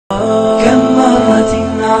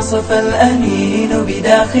عصف الأنين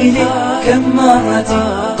بداخلي كم مرة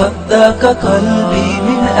قد ذاق قلبي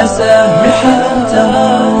من أسى محن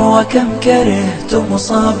تمر وكم كرهت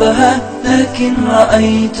مصابها لكن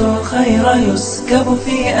رأيت الخير يسكب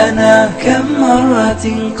في أنا كم مرة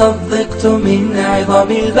قد ضقت من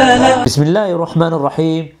عظم البلاء. بسم الله الرحمن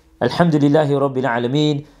الرحيم. الحمد لله رب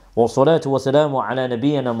العالمين والصلاة والسلام على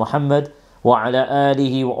نبينا محمد وعلى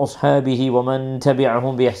آله وأصحابه ومن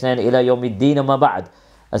تبعهم بإحسان إلى يوم الدين ما بعد.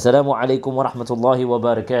 Assalamu alaikum wa rahmatullahi wa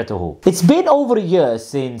barakatuhu. It's been over a year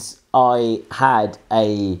since I had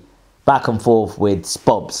a back and forth with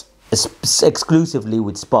Spubs, exclusively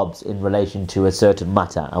with Spubs in relation to a certain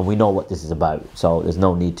matter, and we know what this is about, so there's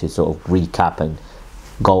no need to sort of recap and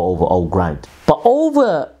go over old ground. But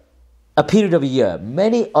over a period of a year,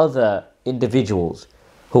 many other individuals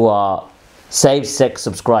who are same-sex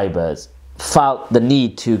subscribers felt the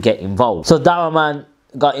need to get involved. So Dawah Man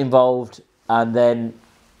got involved, and then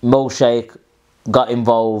Mo Sheikh got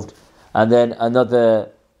involved, and then another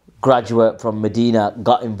graduate from Medina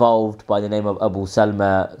got involved by the name of Abu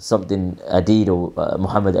Salma something Adid, or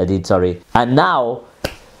Muhammad Adid, sorry. And now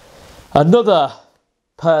another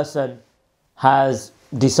person has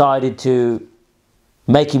decided to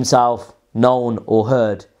make himself known or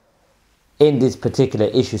heard in this particular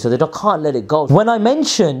issue, so they can't let it go. When I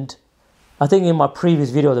mentioned, I think in my previous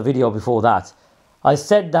video, the video before that, I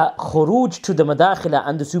said that Khurooj to the Madakhila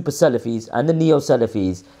and the Super Salafis and the Neo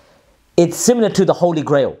Salafis, it's similar to the Holy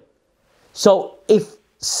Grail. So if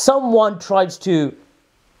someone tries to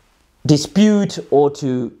dispute or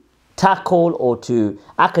to tackle or to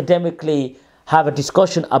academically have a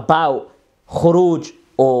discussion about Khurooj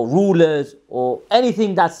or rulers or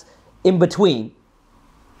anything that's in between,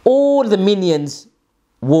 all the minions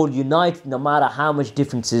will unite no matter how much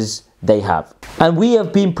differences they have. And we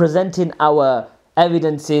have been presenting our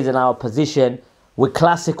evidences and our position with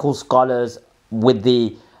classical scholars, with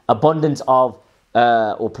the abundance of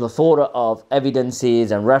or plethora of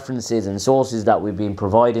evidences and references and sources that we've been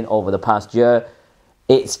providing over the past year.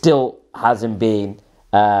 It still hasn't been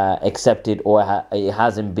accepted, or it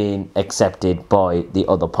hasn't been accepted by the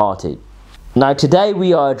other party. Now today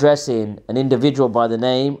we are addressing an individual by the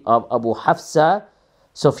name of Abu Hafsah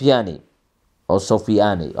Sofiane, or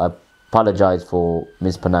Sofiane. I apologize for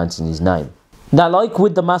mispronouncing his name. Now, like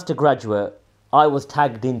with the master graduate, I was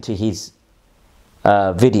tagged into his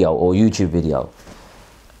video or YouTube video.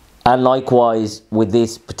 And likewise with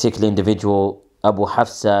this particular individual, Abu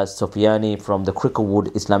Hafsah Sofiane from the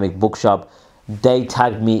Cricklewood Islamic Bookshop, they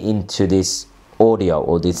tagged me into this audio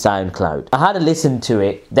or this SoundCloud. I had to listen to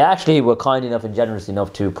it. They actually were kind enough and generous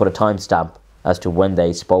enough to put a timestamp as to when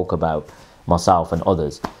they spoke about myself and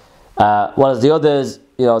others. Whereas the others,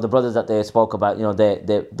 you know, the brothers that they spoke about, you know,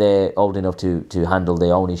 they're old enough to handle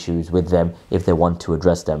their own issues with them if they want to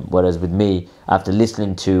address them. Whereas with me, after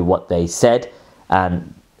listening to what they said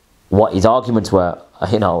and what his arguments were,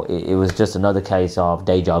 you know, it was just another case of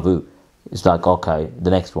deja vu. It's like, okay,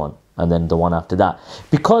 the next one, and then the one after that.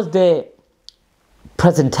 Because their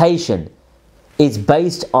presentation is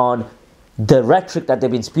based on the rhetoric that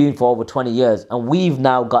they've been spewing for over 20 years, and we've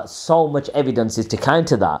now got so much evidences to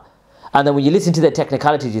counter that. And then when you listen to their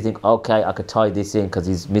technicalities, you think, okay, I could tie this in because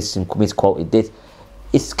he's misquoted this.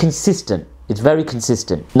 It's consistent. It's very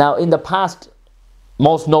consistent. Now, in the past,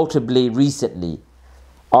 most notably recently,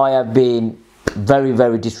 I have been very,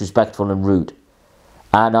 very disrespectful and rude.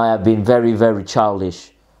 And I have been very, very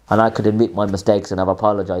childish. And I could admit my mistakes, and I've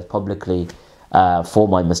apologized publicly for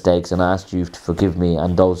my mistakes. And I asked you to forgive me,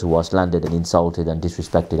 and those who are slandered and insulted and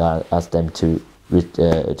disrespected, I asked them to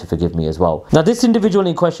forgive me as well. Now this individual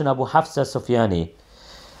in question, Abu Hafsah Sofiane,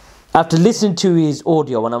 after listening to his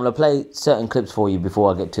audio, and I'm going to play certain clips for you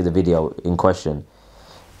before I get to the video in question,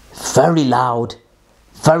 very loud,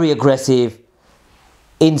 very aggressive,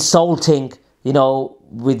 insulting, you know,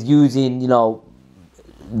 with using, you know,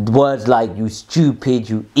 words like you stupid,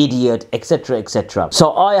 you idiot, etc, etc.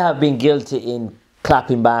 So I have been guilty in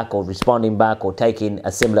clapping back or responding back or taking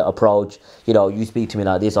a similar approach. You know, you speak to me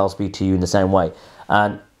like this, I'll speak to you in the same way.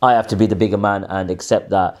 And I have to be the bigger man and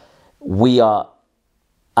accept that we are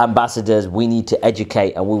ambassadors. We need to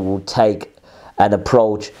educate, and we will take an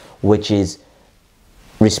approach which is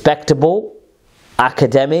respectable,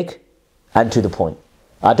 academic, and to the point.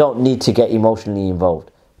 I don't need to get emotionally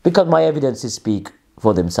involved because my evidences speak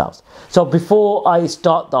for themselves. So before I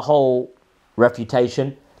start the whole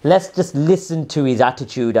refutation, let's just listen to his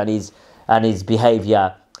attitude and his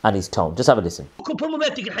behavior and his tone. Just have a listen.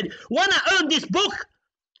 When I earned this book,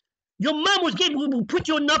 your mom will put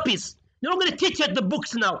you in nappies. You're not going to teach you the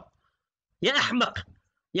books now. Ya ahmaq,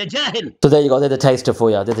 ya jahil. So there you go. They're the taster for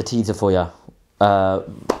you. They're the teaser for you.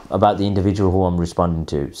 about the individual who I'm responding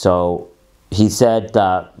to. So he said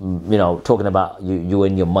that, you know, talking about you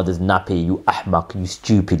and your mother's nappy, you ahmak, you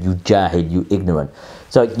stupid, you jahil, you ignorant.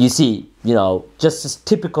 So you see, you know, just this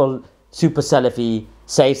typical super Salafi,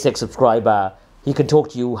 safe sex subscriber. He can talk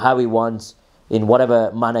to you how he wants, in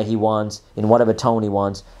whatever manner he wants, in whatever tone he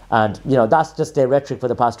wants. And, you know, that's just their rhetoric for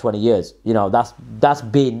the past 20 years. You know, that's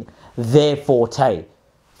been their forte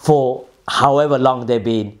for however long they've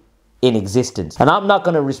been in existence. And I'm not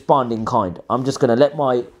going to respond in kind. I'm just going to let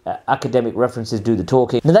my academic references do the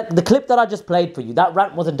talking. Now the clip that I just played for you, that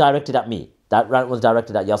rant wasn't directed at me. That rant was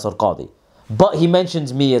directed at Yasser Qadhi. But he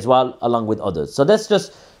mentions me as well, along with others. So let's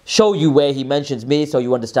just show you where he mentions me so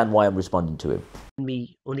you understand why I'm responding to him.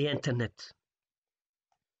 Me on the internet.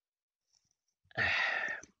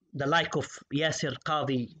 The like of Yasser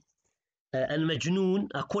Qadhi, al-Majnoon,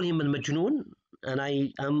 I call him al-Majnoon, and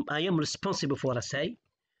I am responsible for what I say.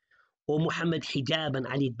 Or Muhammad Hijab and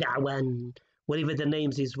Ali Da'wan, whatever the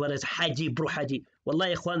names is, whereas Hajji, Bro Hajji.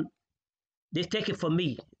 Wallahi, ikhwan, they take it from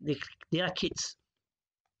me. They are kids.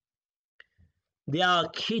 They are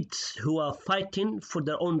kids who are fighting for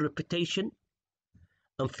their own reputation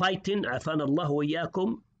and fighting, afan Allah wa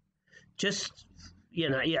iyaakum, just, you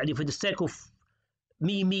know, for the sake of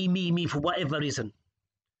me, for whatever reason.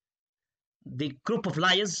 The group of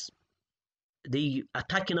liars, they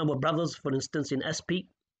attacking our brothers, for instance, in SP.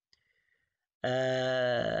 They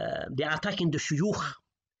are attacking the shuyukh,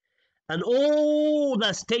 and all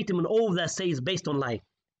that statement, all that say is based on lie.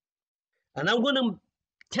 And I'm going to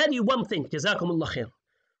tell you one thing, جزاكم الله خير.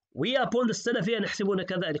 We are upon the Salafiyya نحسبون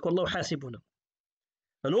كذلك والله حاسبنا.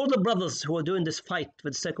 And all the brothers who are doing this fight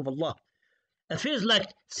for the sake of Allah, it feels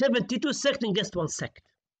like 72 sects against one sect.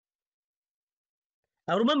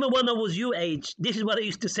 I remember when I was your age, this is what I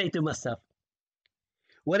used to say to myself.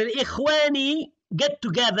 When al-Ikhwani get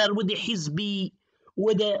together with the Hizbi,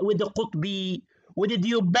 with the Qutbi, with the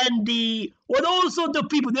Diobandi, with also the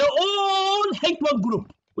people, they all hate one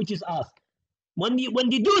group, which is us. When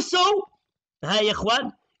they do so, ya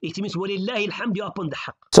ikhwan, it means walillahi alhamd, you are upon the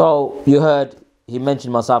haqq. So you heard he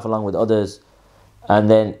mentioned myself along with others, and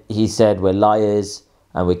then he said we're liars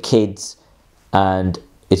and we're kids and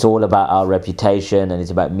it's all about our reputation and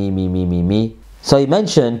it's about me. So he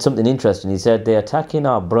mentioned something interesting. He said they're attacking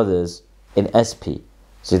our brothers in SP.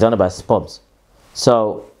 So he's done about Spubs.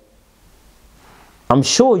 So I'm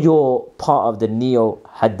sure you're part of the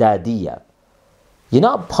Neo-Haddadiyya. You're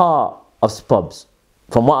not part of Spubs,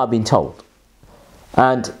 from what I've been told.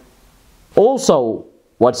 And also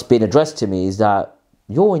what's been addressed to me is that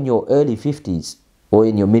you're in your early 50s or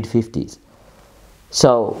in your mid 50s.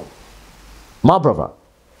 So, my brother,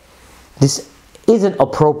 this isn't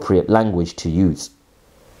appropriate language to use.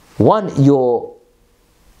 One, you're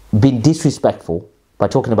being disrespectful by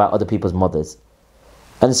talking about other people's mothers.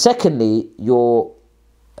 And secondly, you're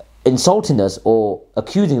insulting us or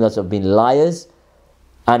accusing us of being liars,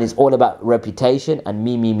 and it's all about reputation and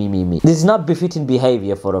me. This is not befitting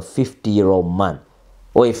behavior for a 50-year-old man,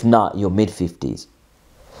 or if not, your mid-50s.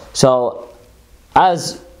 So,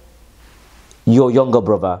 as your younger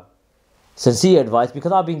brother, sincere advice,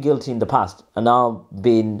 because I've been guilty in the past, and I've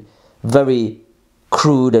been very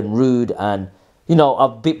crude and rude, and, you know,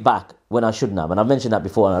 I've bit back when I shouldn't have, and I've mentioned that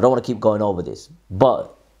before, and I don't want to keep going over this,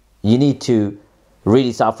 but you need to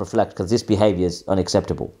really self-reflect, because this behavior is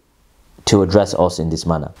unacceptable to address us in this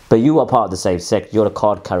manner. But you are part of the same sect, you're a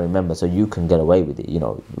card-carrying member, so you can get away with it. You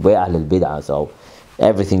know, we're Ahlul Bid'ah, so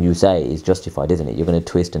everything you say is justified, isn't it? You're going to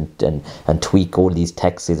twist and tweak all these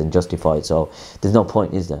texts and justify it, so there's no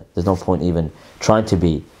point, is there? There's no point even trying to give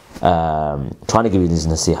you this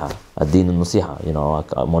nasiha, ad-din al-nasiha, you know,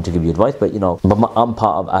 I want to give you advice, but, you know, I'm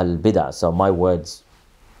part of Al-Bid'ah, so my words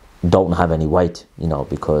don't have any weight, you know,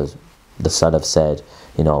 because the Salaf said,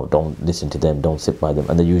 you know, don't listen to them, don't sit by them,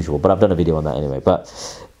 and the usual. But I've done a video on that anyway. But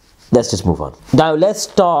let's just move on. Now let's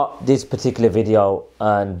start this particular video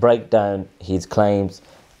and break down his claims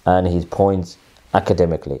and his points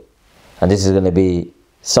academically. And this is going to be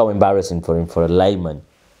so embarrassing for him, for a layman,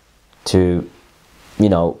 to, you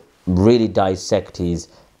know, really dissect his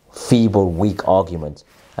feeble, weak arguments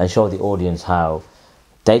and show the audience how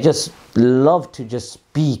they just love to just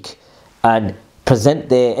speak and present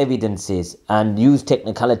their evidences and use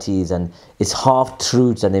technicalities, and it's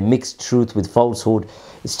half-truths, and they mix truth with falsehood.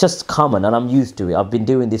 It's just common, and I'm used to it. I've been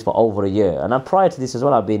doing this for over a year, and prior to this as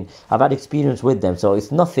well, I've had experience with them, so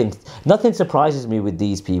it's nothing surprises me with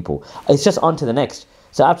these people. It's just on to the next.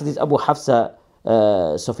 So after this Abu Hafsah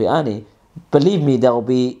Sofiane, believe me, there'll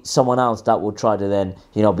be someone else that will try to then,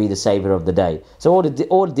 you know, be the savior of the day. So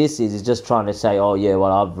all this is just trying to say, oh yeah,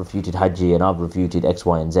 well, I've refuted Hajji and I've refuted X,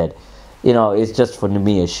 Y, and Z. you know, it's just for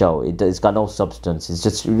me a show. It's got no substance. It's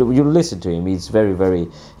just, you listen to him. He's very, very,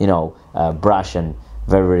 you know, brash and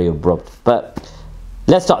very, very abrupt. But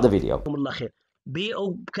let's start the video. Be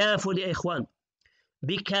careful يا إخوان.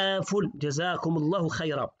 Be careful. جزاكم الله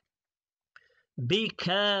خيرا. Be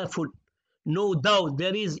careful. No doubt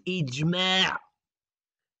there is ijma'.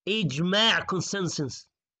 Ijma' consensus.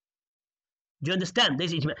 Do you understand?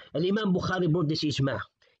 This ijma'. Imam Bukhari brought this ijma'.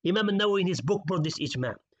 Imam al-Nawawi in his book brought this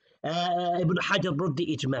ijma'. Ibn Hajar brought the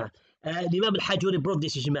ijma'. Imam al-Hajuri brought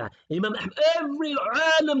this ijma'. Imam Ahmad, every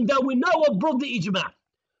alim that we know of brought the ijma'.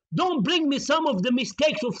 Don't bring me some of the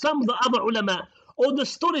mistakes of some of the other ulama or the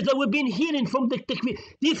stories that we've been hearing from the takfir.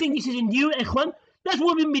 Do you think this is new, ikhwan? That's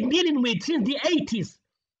what we've been dealing with since the 80s.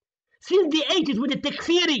 Since the 80s with the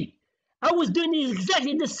takfiri. I was doing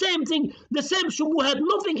exactly the same thing, the same shubuhat,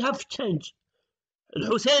 nothing have changed.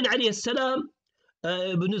 Al-Hussein alayhi salam,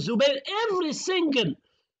 Ibn Zubayr, every single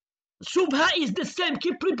shubha is the same,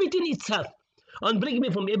 keep repeating itself. And bring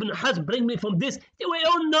me from Ibn Hazm, bring me from this. We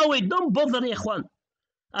all know it, don't bother ya ikhwan.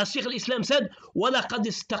 As Shaykh al-Islam said, وَلَقَدْ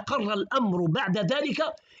اسْتَقَرَّ الْأَمْرُ بَعْدَ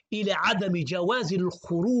ذَلِكَ إِلَى عَدَمِ جَوَازِ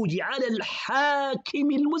الْخُرُوجِ عَلَى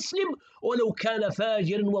الْحَاكِمِ الْمُسْلِمِ وَلَوْ كَانَ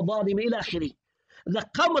فَاجِرًا وَظَالِمًا إِلَى آخِرِهِ. The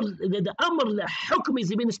Amr, the Hukm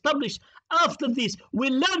is been established after this. We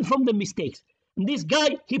learn from the mistakes. And this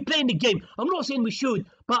guy, he playing the game. I'm not saying we should,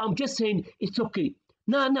 but I'm just saying it's okay.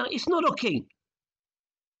 No, it's not okay.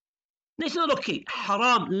 It's not okay.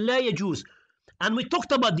 Haram, لا يجوز. And we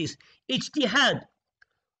talked about this. Ijtihad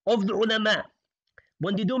of the ulama.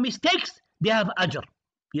 When they do mistakes, they have ajr.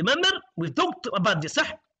 You remember? We talked about this.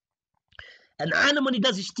 An alim when he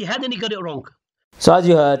does ijtihad and he got it wrong. So as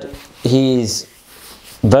you heard, he's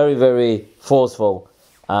very, very forceful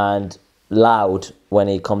and loud when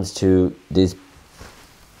it comes to this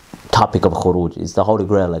topic of Khurooj. It's the Holy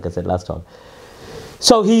Grail, like I said last time.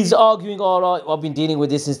 So he's arguing, all right, I've been dealing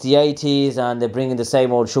with this since the 80s, and they're bringing the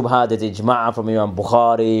same old shubha, the ijma' from Imam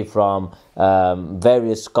Bukhari, from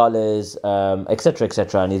various scholars, etc.,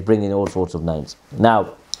 etc., and he's bringing all sorts of names.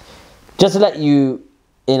 Now, just to let you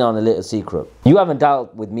in on a little secret, you haven't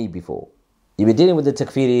dealt with me before. You've been dealing with the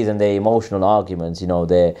takfiris and their emotional arguments, you know,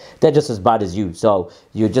 they're just as bad as you. So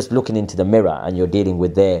you're just looking into the mirror and you're dealing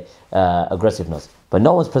with their aggressiveness. But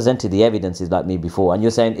no one's presented the evidences like me before, and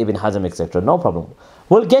you're saying Ibn Hazm, etc. No problem.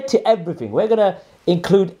 We'll get to everything. We're going to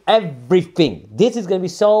include everything. This is going to be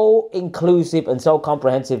so inclusive and so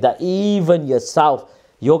comprehensive that even yourself,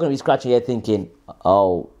 you're going to be scratching your head thinking,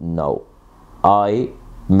 oh no, I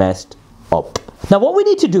messed up. Now what we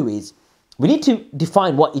need to do is, we need to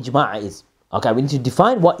define what ijma' is. Okay, we need to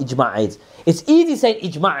define what ijma' is. It's easy saying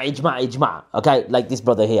ijma', okay, like this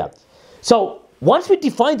brother here. So once we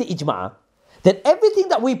define the ijma', then everything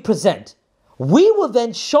that we present, we will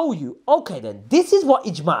then show you, okay then, this is what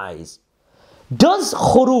ijma' is. Does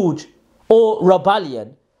Khurooj or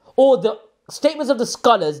rebellion or the statements of the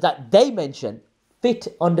scholars that they mention fit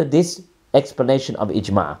under this explanation of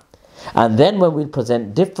ijma'? And then when we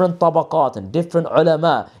present different tabaqat and different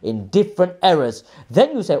ulama in different eras,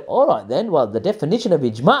 then you say, all right then, well, the definition of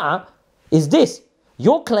ijma' is this.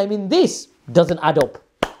 You're claiming this doesn't add up.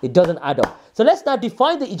 It doesn't add up. So let's now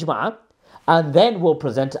define the ijma', and then we'll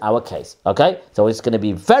present our case, okay? So it's going to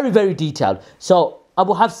be very, very detailed. So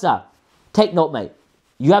Abu Hafsah, take note, mate.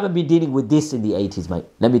 You haven't been dealing with this in the 80s, mate.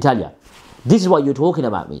 Let me tell you. This is why you're talking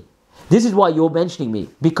about me. This is why you're mentioning me.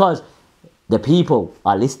 Because the people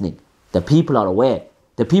are listening. The people are aware.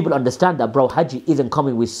 The people understand that, bro, Hajji isn't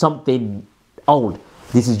coming with something old.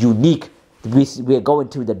 This is unique. We're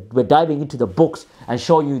diving into the books and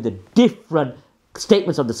showing you the different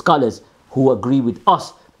statements of the scholars who agree with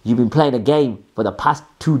us. You've been playing a game for the past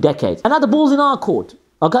 2 decades. And now the ball's in our court,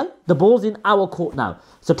 okay? The ball's in our court now.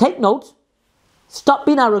 So take notes. Stop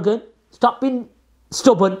being arrogant. Stop being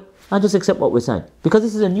stubborn. And just accept what we're saying. Because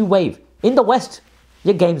this is a new wave. In the West,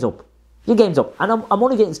 your game's up. Your game's up. And I'm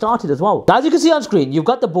only getting started as well. As you can see on screen, you've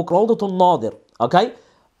got the book Rawdatun Nadir, okay?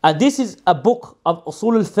 And this is a book of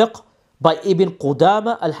Usul al-Fiqh by Ibn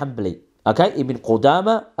Qudama al-Hanbali. Okay, Ibn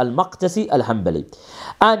Qudama al-Maqdisi al-Hanbali.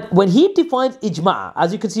 And when he defines ijma',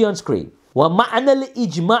 as you can see on screen, وَمَعْنَى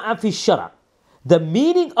الْإِجْمَاعَ فِي الشَّرْعِ, the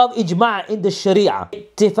meaning of ijma' in the Sharia,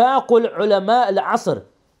 اتفاق العلماء العصر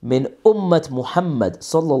من أمة محمد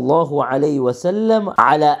صلى الله عليه وسلم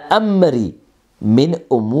على أمر من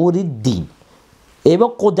أمور الدين. Ibn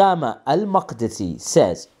Qudama al-Maqdisi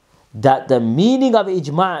says that the meaning of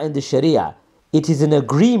ijma' in the Sharia, it is an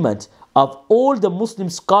agreement of all the Muslim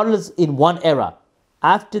scholars in one era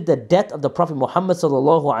after the death of the Prophet Muhammad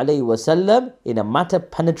sallallahu alaihi wasallam in a matter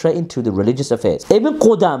penetrating to the religious affairs. Ibn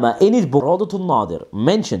Qudama in his book Rawdatul Nadir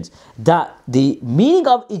mentions that the meaning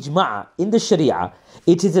of ijma' in the Sharia,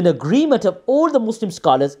 it is an agreement of all the Muslim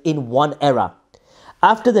scholars in one era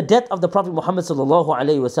after the death of the Prophet Muhammad sallallahu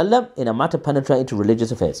alaihi wasallam in a matter penetrating to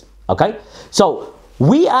religious affairs. Okay, so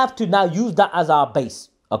we have to now use that as our base.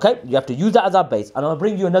 Okay, you have to use that as our base, and I'll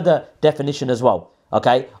bring you another definition as well.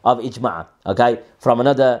 Okay, of ijma', okay, from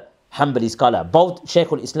another Hanbali scholar, both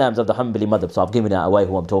Shaykhul Islams of the Hanbali madhab, so I've given it away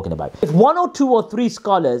who I'm talking about. If one or two or three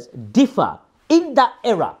scholars differ in that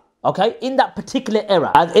era, okay, in that particular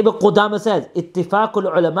era, as Ibn Qudama says, ittifaqul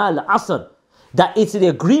ulama al-asr, that it's the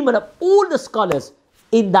agreement of all the scholars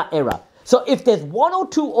in that era. So if there's one or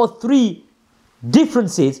two or three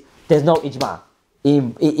differences, there's no ijma'.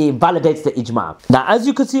 It validates the ijma'. Now, as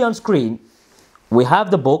you can see on screen, we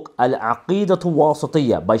have the book Al-Aqidatu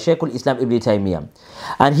Wasatiyya by Shaykh al-Islam Ibn Taymiyyah.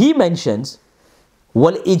 And he mentions,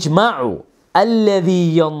 وَالْإِجْمَاعُ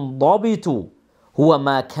الَّذِي يَنْضَبِطُ هُوَ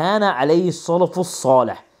مَا كَانَ عَلَيْهِ الصَّلَفُ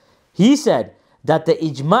الصَّالِحِ. He said that the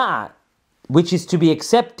ijma' which is to be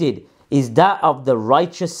accepted is that of the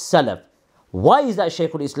righteous salaf. Why is that,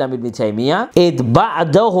 Shaykh al-Islam Ibn Taymiyyah? إِذْ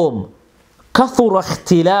بَعْدَهُمْ كَثُرَ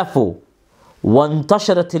اخْتِلَافُ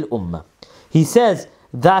وَانْتَشَرَتِ الْأُمَّةِ. He says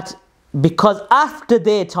that because after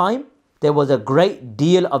their time, there was a great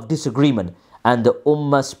deal of disagreement and the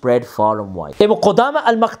ummah spread far and wide. Ibn Qudama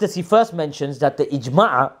al-Maqdisi first mentions that the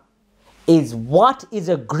ijma' is what is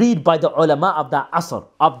agreed by the ulama of that asr,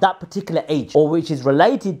 of that particular age, or which is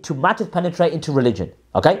related to matters penetrating into religion.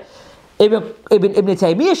 Okay? Ibn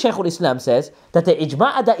Taymiyyah, Shaykh al-Islam, says that the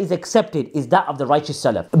ijma' that is accepted is that of the righteous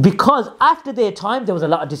salaf. Because after their time, there was a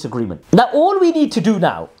lot of disagreement. Now, all we need to do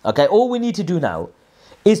now, okay, all we need to do now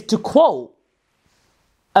is to quote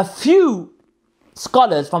a few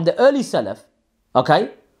scholars from the early salaf,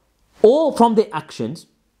 okay, or from their actions,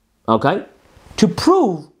 okay, to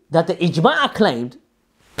prove that the ijma' claimed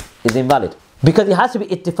is invalid. Because it has to be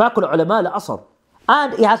ittifaqul ulama al-asr,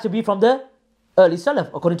 and it has to be from the early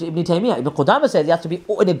salaf, according to Ibn Taymiyyah. Ibn Qudama says it has to be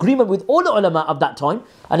in agreement with all the ulama of that time,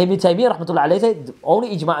 and Ibn Taymiyyah rahmatullah alayhi said the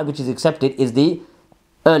only ijma' which is accepted is the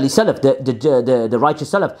early salaf, the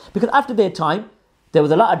righteous salaf. Because after their time, there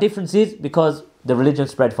was a lot of differences because the religion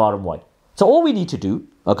spread far and wide. So all we need to do,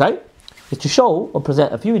 okay, is to show or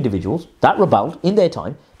present a few individuals that rebelled in their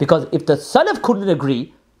time. Because if the salaf couldn't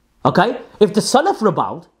agree, okay, if the salaf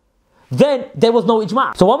rebelled, then there was no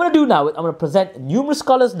ijma'. So what I'm going to do now is I'm going to present numerous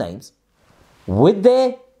scholars' names with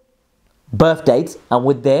their birth dates and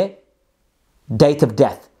with their date of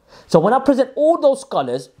death. So when I present all those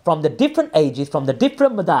scholars from the different ages, from the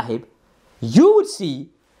different madahib, you would see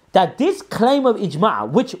that this claim of ijma',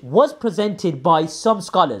 which was presented by some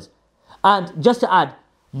scholars, and just to add,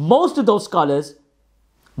 most of those scholars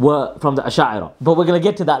were from the Ash'ara, but we're going to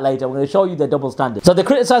get to that later. We're going to show you their double standard. So they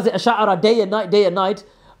criticize the Ash'ara day and night,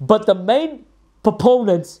 but the main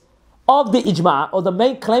proponents of the ijma', or the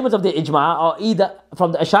main claimants of the ijma', are either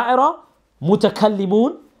from the Ash'ara,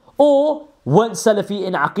 mutakallimun, or weren't Salafi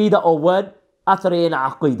in Aqidah, or weren't Athari in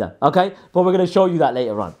Aqidah. Okay, but we're going to show you that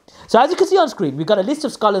later on. So as you can see on screen, we've got a list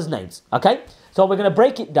of scholars' names. Okay, so we're going to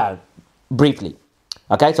break it down briefly.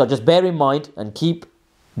 Okay, so just bear in mind and keep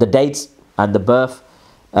the dates and the birth,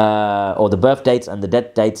 or the birth dates and the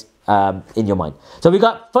death dates in your mind. So we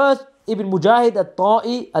got first Ibn Mujahid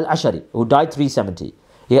al-Ta'i al-Ashari, who died 370.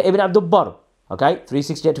 You got Ibn Abdul Barr, okay,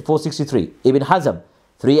 368 to 463. Ibn Hazm,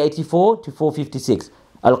 384 to 456.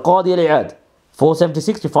 Al-Qadi al-I'ad,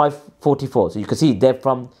 476 to 544. So you can see they're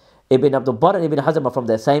from Ibn Abdul Barr and Ibn Hazm are from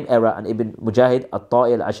the same era, and Ibn Mujahid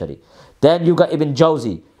al-Ta'i al-Ashari. Then you got Ibn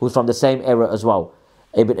Jawzi, who's from the same era as well.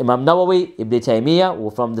 Imam Nawawi, Ibn Taymiyyah,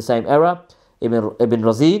 who from the same era. Ibn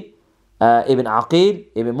Razin, Ibn Aqil,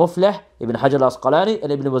 Ibn Muflih, Ibn Hajar al-Asqalani,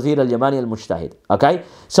 and Ibn Wazir al-Yamani al-Mujtahid. Okay,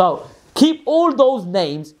 so keep all those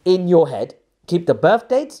names in your head. Keep the birth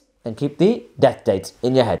dates and keep the death dates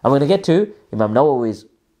in your head. I'm going to get to Imam Nawawi's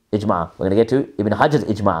ijma'. We're going to get to Ibn Hajar's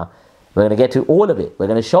ijma'. We're going to get to all of it. We're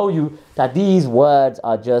going to show you that these words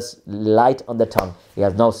are just light on the tongue. It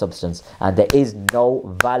has no substance, and there is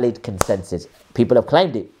no valid consensus. People have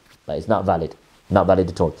claimed it, but it's not valid. Not valid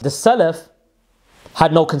at all. The Salaf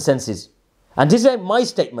had no consensus. And this ain't my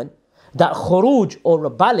statement, that Khurooj, or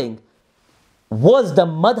rebelling, was the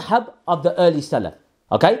madhab of the early Salaf.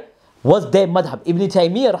 Okay? Was their madhab. Ibn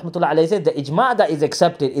Taymiyyah rahmatullah alayhi said the ijma' that is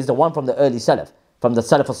accepted is the one from the early Salaf, from the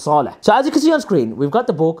Salaf al-Salih. So as you can see on screen, we've got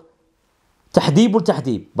the book Tahdib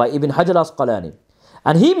al-Tahdib by Ibn Hajar al-Asqalani.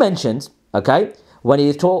 And he mentions, okay, when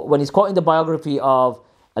he's quoting the biography of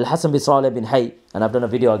Al-Hasan bin Saleh bin Hay, and I've done a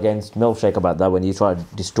video against Milkshake about that when he tried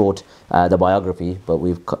to distort the biography, but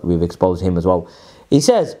we've exposed him as well. He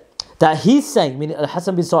says that he's saying, meaning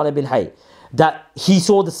Al-Hasan bin Saleh bin Hay, that he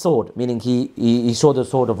saw the sword, meaning he saw the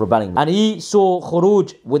sword of rebelling, and he saw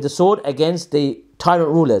Khurooj with the sword against the tyrant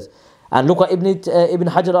rulers. And look what Ibn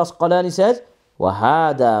Hajar al-Asqalani says,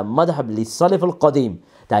 وَهَذَا مَذْهَبْ لِلسَّلَفِ الْقَدِيمِ,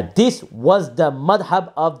 that this was the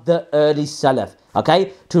madhab of the early Salaf,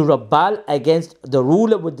 okay, to rebel against the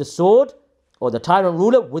ruler with the sword, or the tyrant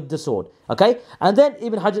ruler with the sword, okay. And then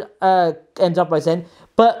Ibn Hajar ends up by saying,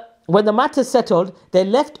 but when the matter settled, they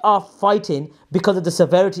left off fighting because of the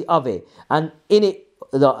severity of it. And in it,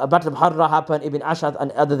 the Battle of Harra happened, Ibn Ashad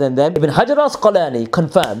and other than them. Ibn Hajar al-Asqalani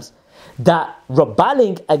confirms that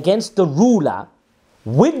rebelling against the ruler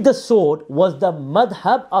with the sword was the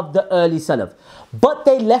madhab of the early Salaf. But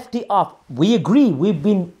they left it off. We agree, we've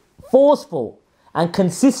been forceful and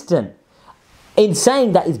consistent in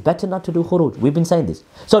saying that it's better not to do khuruj. We've been saying this.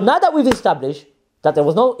 So now that we've established that there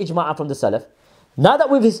was no ijma'ah from the Salaf, now that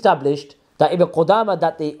we've established that Ibn Qudama,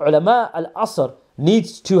 that the ulama al-asr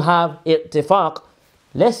needs to have ittifaq,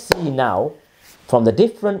 let's see now from the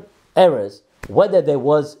different errors whether there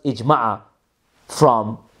was ijma'ah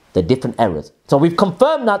from the different errors. So we've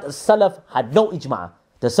confirmed that the Salaf had no ijma'ah.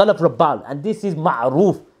 The Salaf rebelled, and this is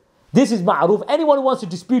ma'roof. This is ma'roof. Anyone who wants to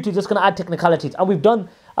dispute it is just going to add technicalities. And we've done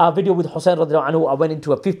a video with Hussein radiallahu anhu. I went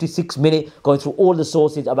into a 56-minute going through all the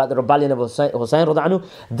sources about the rebellion of Hussein radiallahu anhu.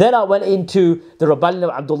 Then I went into the rebellion of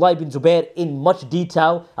Abdullah ibn Zubair in much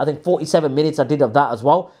detail. I think 47 minutes I did of that as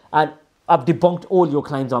well. And I've debunked all your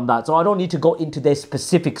claims on that. So I don't need to go into their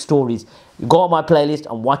specific stories. You go on my playlist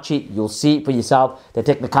and watch it. You'll see it for yourself. The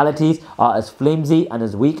technicalities are as flimsy and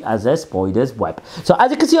as weak as a spider's web. So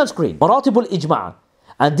as you can see on screen, Maratibul Ijma'.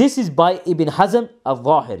 And this is by Ibn Hazm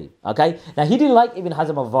al-Zahiri. Okay? Now he didn't like Ibn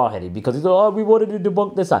Hazm al-Zahiri because he thought, oh, we wanted to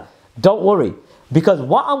debunk this. Don't worry. Because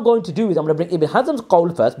what I'm going to do is I'm going to bring Ibn Hazm's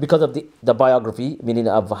qawl first because of the biography, meaning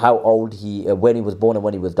of how old he, when he was born and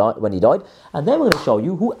when he died. And then we're going to show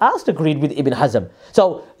you who else agreed with Ibn Hazm.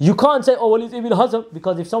 So you can't say, oh, well, it's Ibn Hazm,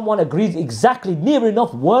 because if someone agrees exactly, near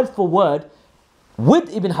enough, word for word,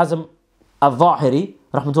 with Ibn Hazm al-Zahiri,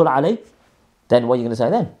 rahmatullah alayh, then what are you going to say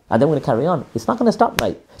then? And then we're going to carry on. It's not going to stop,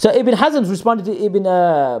 mate. So Ibn Hazm's responded to Ibn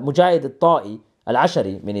Mujahid al-Ta'i,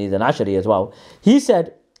 al-Ashari, meaning he's an Ashari as well. He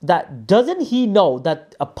said that doesn't he know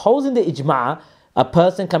that opposing the ijma', a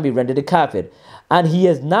person can be rendered a kafir? And he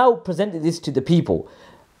has now presented this to the people.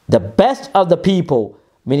 The best of the people,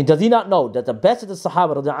 meaning does he not know that the best of the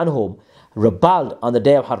Sahaba radiallahu anhum rebelled on the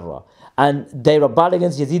day of Harra? And they rebelled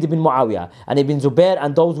against Yazid ibn Muawiyah, and Ibn Zubair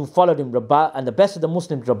and those who followed him rebelled, and the best of the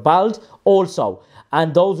Muslims rebelled also,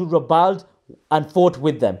 and those who rebelled and fought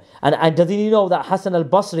with them. And doesn't he know that Hassan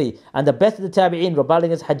al-Basri and the best of the Tabi'een rebelled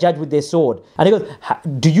against Hajjaj with their sword? And he goes,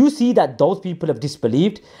 do you see that those people have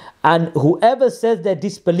disbelieved? And whoever says they're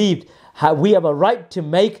disbelieved, we have a right to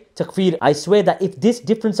make takfir. I swear that if this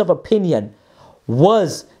difference of opinion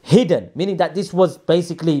was hidden, meaning that this was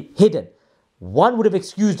basically hidden, one would have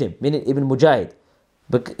excused him, meaning Ibn Mujahid.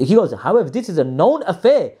 But he goes, however, this is a known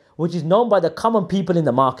affair which is known by the common people in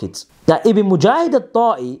the markets. That Ibn Mujahid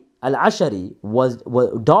al-Ta'i al-Ashari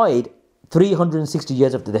died 360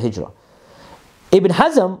 years after the Hijrah. Ibn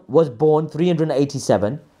Hazm was born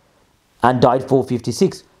 387 and died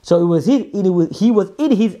 456. So he was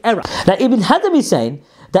in his era. Now Ibn Hazm is saying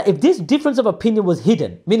that if this difference of opinion was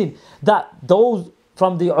hidden, meaning that those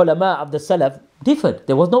from the ulama of the Salaf differed,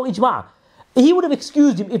 there was no ijma', he would have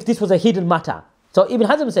excused him if this was a hidden matter. So Ibn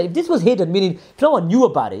Hazm said if this was hidden, meaning if no one knew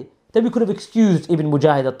about it, then we could have excused Ibn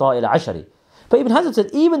Mujahid al-Ta'i al-Ashari. But Ibn Hazm said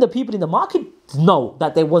even the people in the market know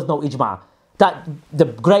that there was no ijma', that the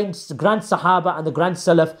grand Sahaba and the grand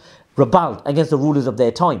Salaf rebelled against the rulers of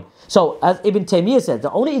their time. So as Ibn Taymiyyah said,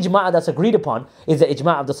 the only ijma' that's agreed upon is the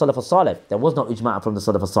ijma' of the Salaf al-Salih. There was no ijma' from the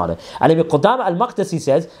Salaf al-Salih. And Ibn Qudama al-Maqdisi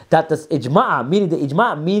says that this ijma', meaning the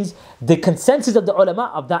ijma' means the consensus of the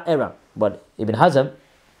ulama of that era. But Ibn Hazm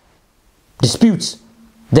disputes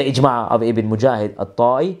the ijma' of Ibn Mujahid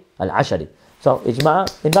al-Ta'i al-Ashari. So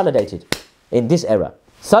ijma' invalidated in this era.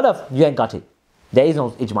 Salaf, you ain't got it. There is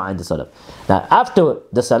no ijma' in the Salaf. Now after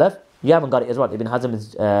the Salaf, you haven't got it as well. Ibn Hazm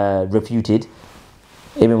is refuted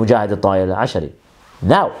Ibn Mujahid al-Ta'i al-Ashari.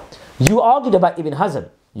 Now, you argued about Ibn Hazm.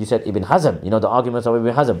 You said Ibn Hazm, you know the arguments of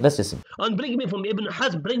Ibn Hazm. Let's listen. And bring me from Ibn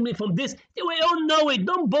Hazm, bring me from this. We all know it.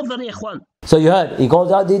 Don't bother, ikhwan. So you heard, he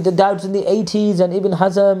goes out the doubts in the 80s and Ibn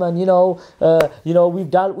Hazm and we've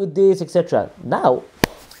dealt with this, etc. Now,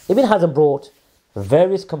 Ibn Hazm brought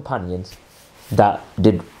various companions that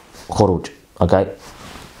did Khurooj, okay,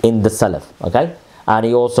 in the Salaf, okay? And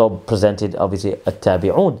he also presented, obviously,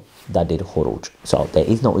 at-Tabi'un. that did Khurooj. So there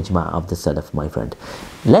is no ijma' of the Salaf, my friend.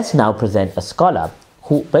 Let's now present a scholar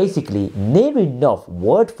who basically near enough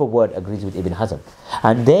word for word agrees with Ibn Hazm.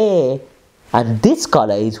 And this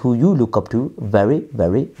scholar is who you look up to very,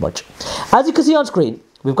 very much. As you can see on screen,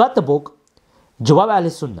 we've got the book Jawab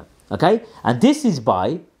al-Sunnah, okay? And this is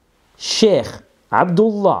by Sheikh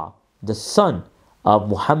Abdullah, the son of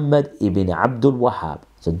Muhammad ibn Abdul Wahhab.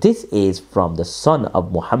 So this is from the son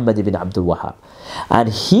of Muhammad ibn Abdul Wahhab. And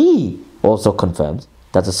he also confirms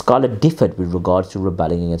that the scholar differed with regards to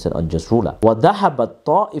rebelling against an unjust ruler. وَذَهَبَتْ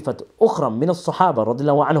طَائِفَةٌ أُخْرَى مِنَ الصَّحَابَةِ رَضِيَ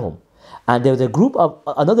اللَّهُ عَنْهُمْ. And there was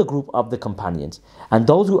another group of the companions and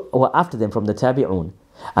those who were after them from the tabi'un,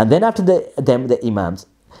 and then after them the imams,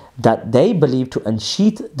 that they believed to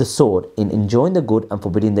unsheath the sword in enjoying the good and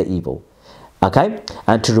forbidding the evil, okay,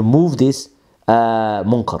 and to remove this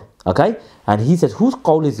munkar, okay. And he says, whose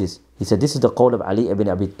qawl is this? He said, this is the qawl of Ali ibn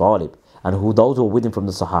Abi Talib and those who were with him from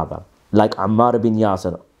the Sahaba, like Ammar ibn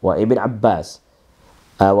Yasir wa Ibn Abbas,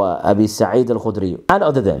 Abi Sa'id al-Khudri, and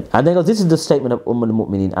other than. And then this is the statement of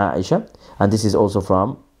al-Mu'minin Aisha, and this is also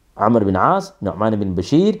from Amr bin As, Nu'man bin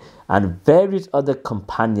Bashir, and various other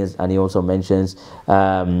companions. And he also mentions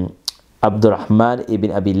Abdurrahman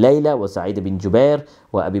ibn Abi Layla, wa Sa'id ibn Jubair,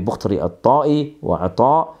 wa Abi Bukhtari al-Ta'i, wa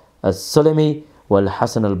Ata al-Sulami, wa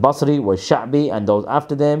Al-Hasan al-Basri, wa Sha'bi, and those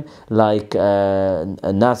after them, like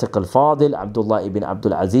Nasik al-Fadil, Abdullah ibn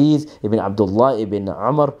Abdul Aziz, ibn Abdullah ibn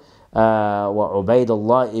Umar, وعبيد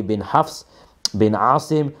الله ابن حفص بن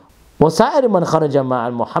عاصم وسائر من خرج مع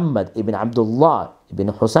محمد ابن عبد الله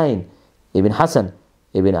ابن حسين ابن حسن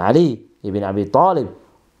ابن علي ابن أبي طالب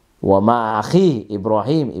ومع أخيه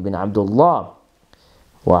إبراهيم ابن عبد الله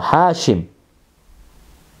وحاشم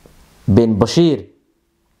بن بشير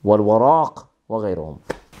والوراق وغيرهم.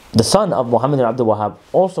 The son of Muhammad ibn Abdul Wahhab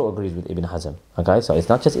also agrees with Ibn Hazm. Okay, so it's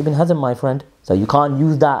not just Ibn Hazm, my friend. So you can't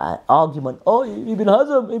use that argument. Oh, Ibn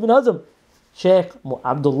Hazm. Sheikh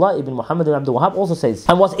Abdullah ibn Muhammad ibn Abdul Wahhab also says.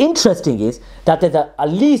 And what's interesting is that there's at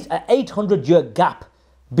least an 800-year gap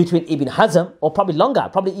between Ibn Hazm, or probably longer,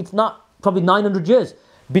 probably if not, probably 900 years,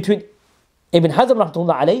 between Ibn Hazm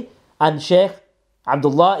rahmatullah alayh and Sheikh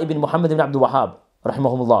Abdullah ibn Muhammad ibn Abdul Wahhab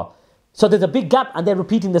rahimahumullah. So there's a big gap and they're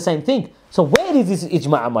repeating the same thing. So where is this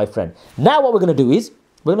ijma', my friend? Now what we're going to do is,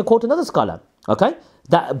 we're going to quote another scholar, okay?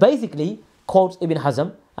 That basically quotes Ibn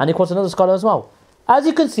Hazm and he quotes another scholar as well. As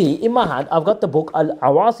you can see in my hand, I've got the book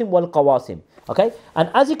Al-Awasim wal-Qawasim, okay? And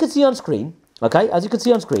as you can see on screen,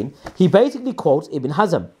 he basically quotes Ibn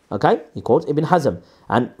Hazm, okay? He quotes Ibn Hazm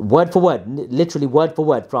and word for word, literally word for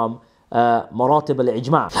word from Maratib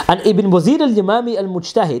al-Ijma'. And Ibn Wazir al-Yamami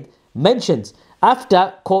al-Mujtahid mentions,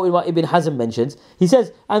 after quoting what Ibn Hazm mentions, he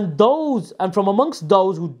says, and from amongst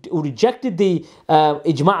those who rejected the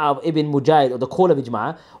ijma' of Ibn Mujahid, or the call of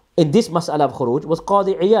ijma' in this mas'ala of Khurooj, was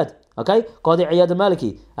Qadi Iyad, okay, Qadi Iyad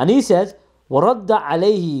al-Maliki, and he says, وَرَدَّ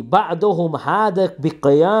عَلَيْهِ بَعْدُهُمْ هَذَا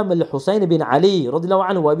بِقِيَامِ الْحُسَيْنِ بن علي رضي الله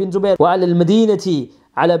عنه وابن زبير وعلى المدينة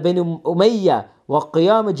على بن أمية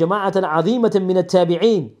وقيام جماعة عظيمة من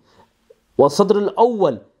التابعين والصدر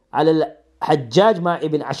الأول على Hajjaj ma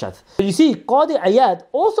Ibn Ashath. So you see, Qadi Iyad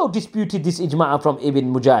also disputed this ijma' from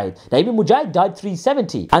Ibn Mujahid. Now Ibn Mujahid died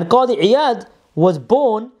 370 and Qadi Iyad was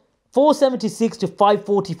born 476 to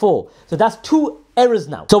 544. So that's two errors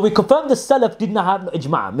now. So we confirm the Salaf did not have no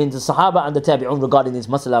ijma', means the Sahaba and the Tabi'un regarding this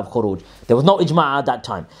masala of Khurooj. There was no ijma' at that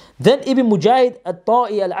time. Then Ibn Mujahid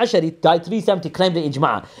al-Ta'i al-Ashari died 370, claimed the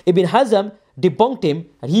ijma'. Ibn Hazm debunked him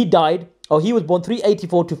and he was born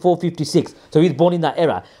 384 to 456. So he was born in that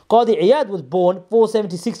era. Qadi Iyad was born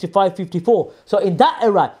 476 to 554. So in that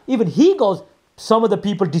era, even he goes, some of the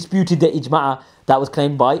people disputed the ijma' that was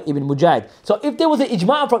claimed by Ibn Mujahid. So if there was an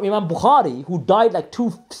ijma' from Imam Bukhari, who died like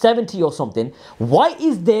 270 or something, why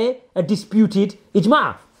is there a disputed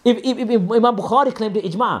ijma'? If Imam Bukhari claimed the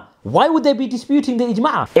ijma', why would they be disputing the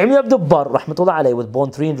ijma'? Ibn Abdul Barr rahmatullah alayhi was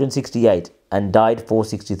born 368 and died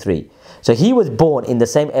 463. So he was born in the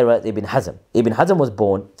same era as Ibn Hazm. Ibn Hazm was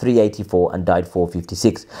born 384 and died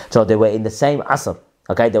 456. So they were in the same asr,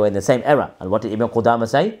 okay? They were in the same era. And what did Ibn Qudama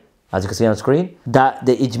say? As you can see on screen, that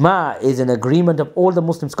the ijma' is an agreement of all the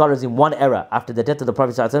Muslim scholars in one era after the death of the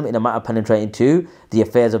Prophet ﷺ in a matter penetrating to the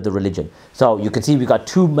affairs of the religion. So you can see we got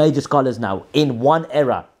two major scholars now in one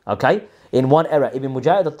era, okay? In one era. Ibn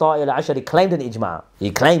Mujahid al-Ta'i al-Ashari claimed an ijma'.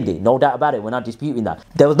 He claimed it, no doubt about it. We're not disputing that.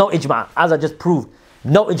 There was no ijma', as I just proved.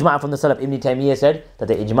 No ijma' from the Salaf. Ibn Taymiyyah said that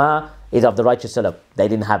the ijma' is of the righteous Salaf. They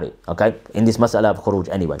didn't have it, okay? In this mas'ala of Khurooj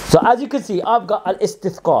anyway. So as you can see, I've got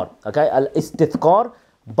al-Istithqar, okay? Al-Istithqar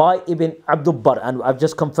by Ibn Abdul Barr, and I've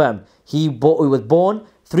just confirmed he was born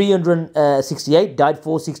 368, died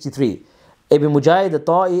 463. Ibn Mujahid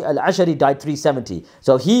al-Ta'i al-Ashari died 370.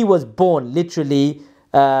 So he was born literally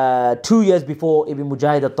 2 years before Ibn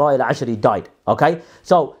Mujahid al-Ta'i al-Ashari died. Okay?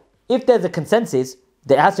 So if there's a consensus,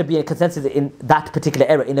 there has to be a consensus in that particular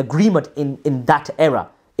era, in agreement in that era,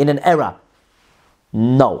 in an era.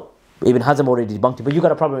 No. Ibn Hazm already debunked it, but you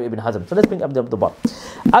got a problem with Ibn Hazm. So let's bring Ibn Abdul Barr.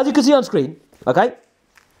 As you can see on screen, okay,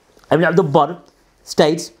 Ibn Abdul Barr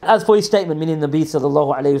states, as for his statement, meaning the Nabi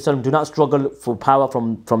sallallahu alayhi wasallam, do not struggle for power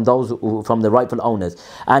from the rightful owners.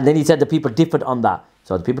 And then he said the people differed on that.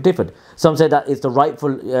 So the people differed. Some say that it's the rightful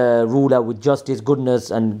ruler with justice, goodness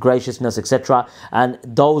and graciousness, etc. And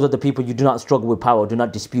those are the people you do not struggle with power, do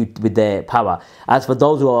not dispute with their power. As for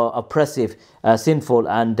those who are oppressive, sinful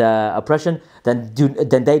and oppression, then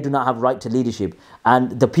they do not have right to leadership.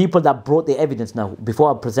 And the people that brought the evidence, now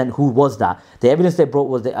before I present who was that, the evidence they brought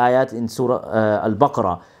was the ayat in Surah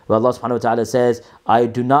Al-Baqarah, where Allah subhanahu wa ta'ala says, I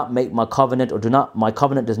do not make my covenant, my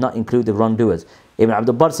covenant does not include the wrongdoers. Ibn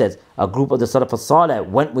Abdul Barr says, a group of the Salaf al-Salih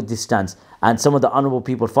went with this stance, and some of the honorable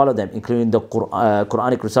people followed them, including the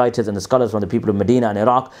Quranic reciters and the scholars from the people of Medina and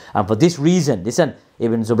Iraq. And for this reason, listen,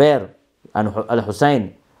 Ibn Zubair and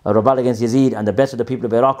Al-Hussein rebelled against Yazid, and the best of the people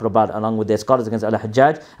of Iraq rebelled along with their scholars against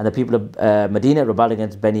Al-Hajjaj, and the people of Medina rebelled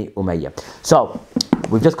against Bani Umayyah. So,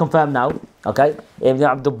 we've just confirmed now, okay, Ibn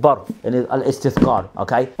Abdul Barr in Al-Istithqar,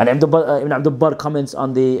 okay, and Ibn Abdul Barr comments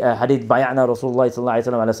on the hadith Bay'ana Rasulullah sallallahu alayhi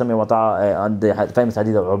wa sallam ala sami wa ta'a, on the famous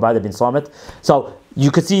hadith of Ubadah bin Samit. So, you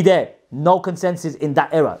could see there, no consensus in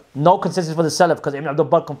that era, no consensus for the Salaf, because Ibn Abdul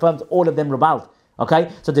Barr confirms all of them rebelled.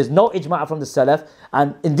 Okay, so there's no ijma' from the Salaf,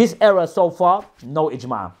 and in this era so far, no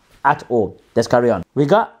ijma' at all. Let's carry on. We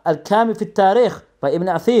got Al-Kamil fi Tarikh by Ibn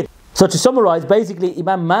Athir. So to summarize, basically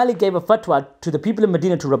Imam Malik gave a fatwa to the people in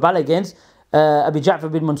Medina to rebel against Abi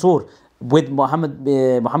Ja'far bin Mansur with Muhammad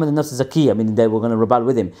al-Nafs Zakiyya, meaning they were going to rebel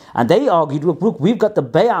with him. And they argued, look, we've got the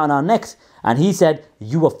bay'ah on our necks. And he said,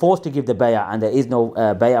 you were forced to give the bay'ah, and there is no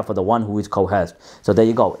bay'ah for the one who is coerced. So there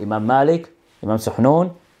you go. Imam Malik, Imam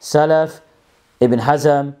Suhnun, Salaf, Ibn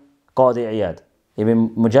Hazm, Qadi Iyad. Ibn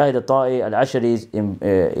Mujahid al-Ta'i al-Ashari's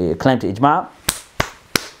claim to ijma',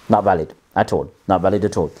 not valid at all. Not valid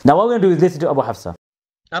at all. Now what we're going to do is listen to Abu Hafsah.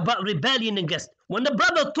 About rebellion and guest. When the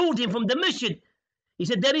brother told him from the masjid, he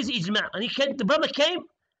said, there is ijma'. And the brother came,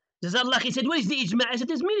 Jazallah, he said, where is the ijma'? I said,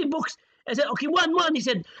 there's many books. I said, okay, one. He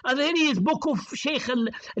said, here is book of Shaykh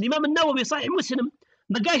al-Imam al-Nawawi, Sahih Muslim.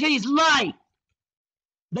 The guy said, he's lying.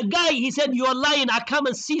 The guy, he said, you are lying. I come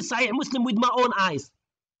and see Sahih Muslim with my own eyes.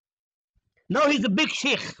 Now he's a big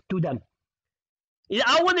sheikh to them.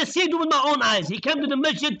 I want to see it with my own eyes. He came to the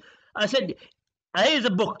masjid. I said, here's a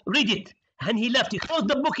book, read it. And he left. He closed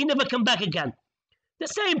the book. He never come back again. The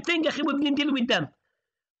same thing, we've been dealing with them.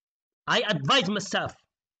 I advise myself.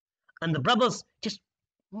 And the brothers just,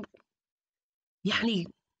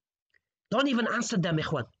 don't even answer them,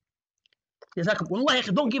 ikhwan. Wallahi,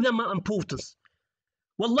 don't give them importance.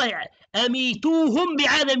 Wallahi, amituhum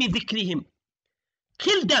bi'adami dhikrihim.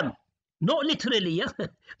 Kill them. Not literally, yeah?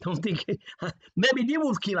 Don't think, maybe they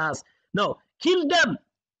will kill us. No, kill them.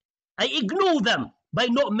 I ignore them by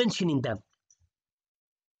not mentioning them.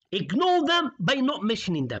 Ignore them by not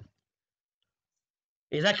mentioning them.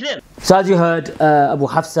 Is that clear? So as you heard, Abu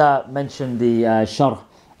Hafsah mentioned the Sharh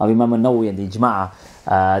of Imam al-Nawawi and the Ijma'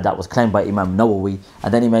 that was claimed by Imam Nawawi,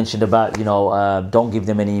 and then he mentioned about, don't give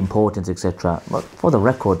them any importance, etc. But for the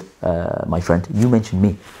record, my friend, you mentioned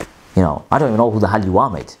me. I don't even know who the hell you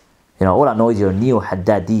are, mate. All I know is you're a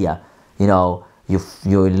neo-Haddadiyya.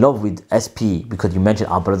 You're in love with SP because you mentioned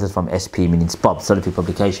our brothers from SP, meaning Spubs, Salafi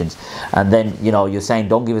publications. And then, you're saying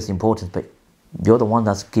don't give us importance, but you're the one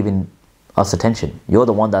that's giving us attention. You're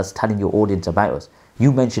the one that's telling your audience about us.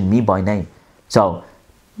 You mentioned me by name. So,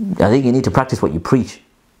 I think you need to practice what you preach,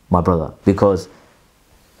 my brother, because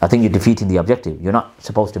I think you're defeating the objective. You're not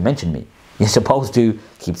supposed to mention me. You're supposed to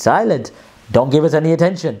keep silent. Don't give us any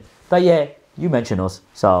attention. But yeah, you mention us,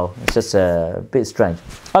 so it's just a bit strange.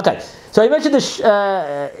 Okay, so you mentioned the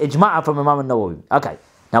ijma' from Imam al-Nawawi. Okay,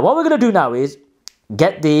 now what we're going to do now is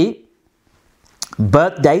get the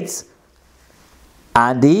birth dates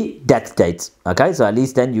and the death dates. Okay, so at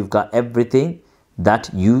least then you've got everything that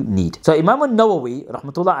you need. So Imam al-Nawawi,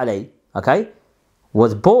 rahmatullah alayh, okay,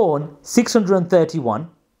 was born 631,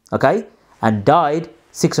 okay, and died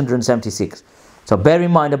 676. So bear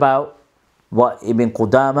in mind about what Ibn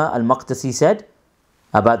Qudama al-Maqdisi said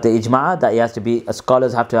about the ijma', that it has to be,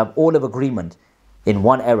 scholars have to have all of agreement in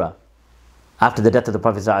one era after the death of the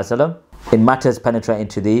Prophet ﷺ in matters penetrating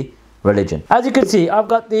into the religion. As you can see, I've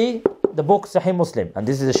got the book Sahih Muslim, and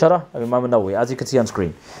this is the Sharh of Imam al-Nawawi, as you can see on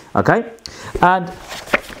screen. Okay, and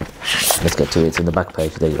let's get to it. It's in the back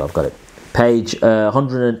page. There you go, I've got it. page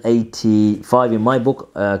 185 in my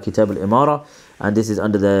book, Kitab al-Imara, and this is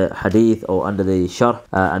under the hadith or under the sharh,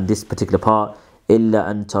 and this particular part, إِلَّا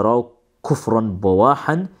أَن تَرَوْا كُفْرًا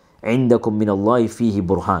بَوَاحًا عِنْدَكُم مِّنَ اللَّهِ فِيهِ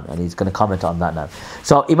burhan, and he's going to comment on that now.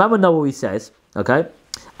 So Imam al-Nawawi says, okay,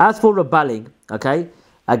 as for rebelling, okay,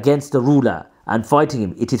 against the ruler and fighting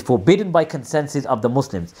him, it is forbidden by consensus of the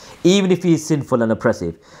Muslims, even if he is sinful and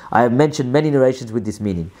oppressive. I have mentioned many narrations with this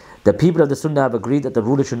meaning. The people of the Sunnah have agreed that the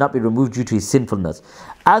ruler should not be removed due to his sinfulness.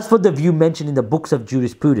 As for the view mentioned in the books of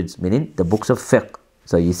jurisprudence, meaning the books of fiqh,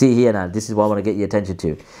 so you see here now, this is what I want to get your attention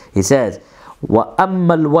to. He says, وَأَمَّا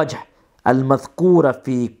الْوَجْهِ الْمَذْكُورَ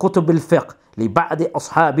فِي كُتُبِ الْفِقْهِ لِبَعْضِ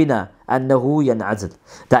أَصْحَابِنَا أَنَّهُ يَنْعَزِلُ.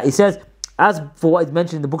 That he says, as for what is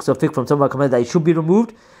mentioned in the books of fiqh from some of our commentators, that it should be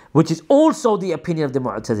removed, which is also the opinion of the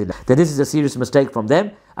Mu'tazila, that this is a serious mistake from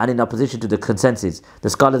them and in opposition to the consensus. The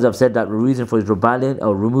scholars have said that the reason for his rebellion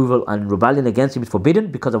or removal and rebellion against him is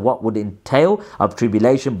forbidden because of what would entail of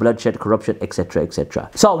tribulation, bloodshed, corruption, etc., etc.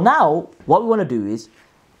 So now, what we want to do is,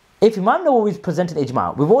 if Imam Nawawi is presenting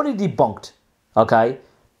ijma', we've already debunked, okay,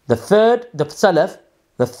 the Salaf,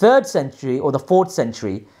 the 3rd century or the 4th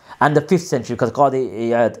century and the 5th century, because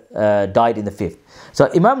Qadi died in the 5th.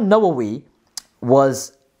 So Imam Nawawi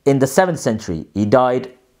was in the 7th century. He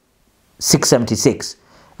died 676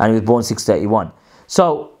 and he was born 631.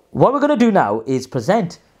 So what we're going to do now is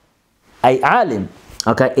present a alim,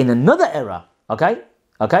 okay, in another era, okay.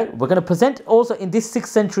 We're going to present also in this 6th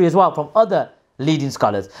century as well from other leading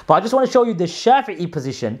scholars. But I just want to show you the Shafi'i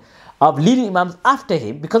position of leading imams after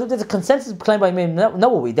him, because if there's a consensus claimed by Imam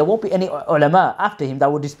Nawawi, there won't be any ulama after him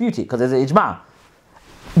that will dispute it, because there's an ijma'.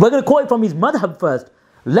 We're going to quote it from his madhab first.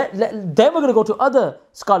 Then we're going to go to other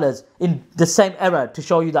scholars in the same era to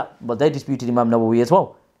show you that, well, they disputed Imam Nawawi as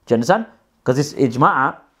well. Do you understand? Because this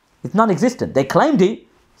ijma', it's non-existent. They claimed it,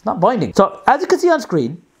 it's not binding. So as you can see on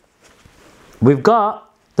screen, we've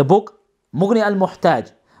got the book Mughni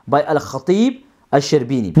al-Muhtaj by Al-Khatib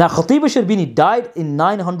al-Shirbini. Now Khatib al-Shirbini died in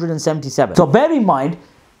 977. So bear in mind,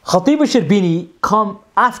 Khatib al-Shirbini come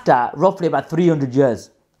after roughly about 300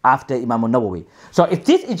 years after Imam al-Nawawi. So if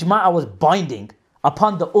this ijma' was binding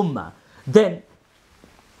upon the ummah, then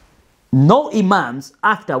no imams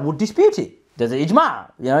after would dispute it. There's an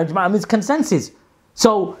ijma'. Ijma' means consensus.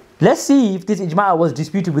 So let's see if this ijma' was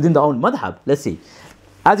disputed within the own madhab. Let's see.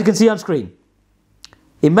 As you can see on screen,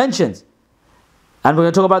 it mentions, and we're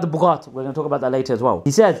going to talk about the Bughat, we're going to talk about that later as well.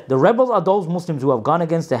 He says, the rebels are those Muslims who have gone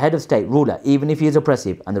against the head of state, ruler, even if he is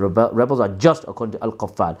oppressive, and the rebels are just according to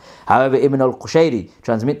Al-Qaffal. However, Ibn al-Qushayri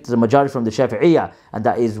transmits the majority from the Shafi'iyah, and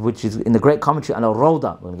that is, which is in the great commentary on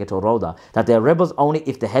Al-Rawda, we're going to get to Al-Rawda, that they are rebels only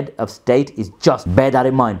if the head of state is just. Bear that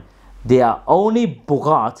in mind. They are only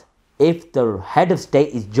Bughat if the head of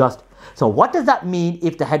state is just. So what does that mean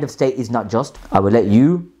if the head of state is not just? I will let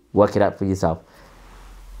you work it out for yourself.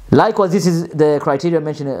 Likewise, this is the criteria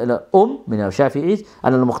mentioned in Shafi'is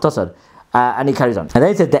and Al-Mukhtasar. And he carries on. And then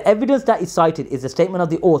he says, the evidence that is cited is the statement of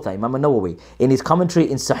the author, Imam al-Nawawi, in his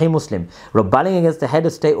commentary in Sahih Muslim. Rebelling against the head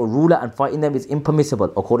of state or ruler and fighting them is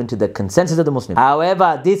impermissible, according to the consensus of the Muslims.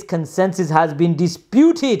 However, this consensus has been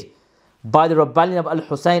disputed by the rebellion of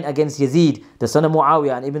Al-Husayn against Yazid, the son of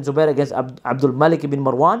Muawiyah, and Ibn Zubair against Abdul Malik ibn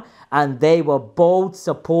Marwan, and they were both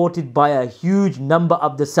supported by a huge number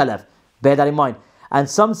of the Salaf. Bear that in mind. And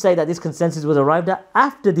some say that this consensus was arrived at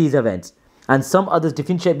after these events. And some others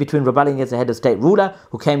differentiate between rebelling against the head of state ruler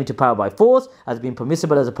who came into power by force as being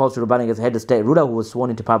permissible, as opposed to rebelling against the head of state ruler who was sworn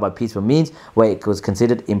into power by peaceful means, where it was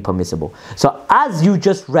considered impermissible. So as you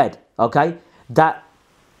just read, okay, that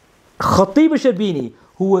Khatib al-Shirbini,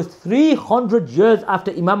 who was 300 years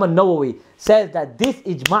after Imam al-Nawawi, says that this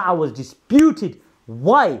ijma' was disputed.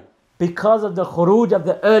 Why? Because of the Khurooj of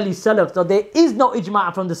the early Salaf. So there is no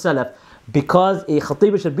ijma' from the Salaf. Because a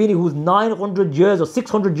Khatib al-Shirbini, who's 900 years or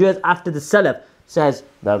 600 years after the Salaf, says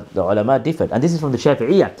that the ulama differed. And this is from the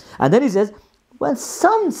Shafi'iyah. And then he says, well,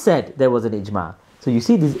 some said there was an ijma'. So you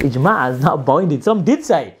see, this ijma' is not binding. Some did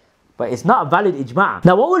say, but it's not a valid ijma'.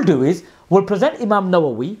 Now what we'll do is, we'll present Imam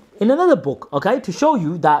Nawawi in another book, okay, to show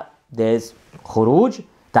you that there's Khurooj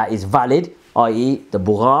that is valid, i.e. the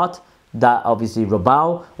Bughat, that obviously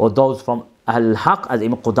rebel, or those from Al-Haq, as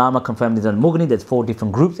Ibn Qudama confirmed in Al-Mughni, there's 4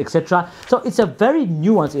 different groups, etc. So it's a very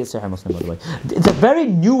nuanced, it's Sahih Muslim by the way, it's a very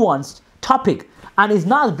nuanced topic, and it's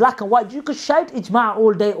not as black and white. You could shout ijma'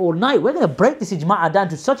 all day, all night. We're going to break this ijma' down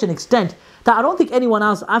to such an extent that I don't think anyone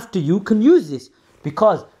else after you can use this,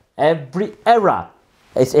 because every era,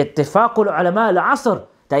 it's ittifaqul ulama al-asr,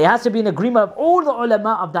 that it has to be an agreement of all the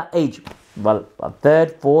ulama of that age. Well,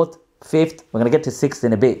 3rd, 4th, 5th, we're going to get to 6th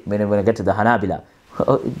in a bit, meaning we're going to get to the Hanabila.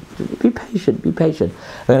 Be patient, be patient.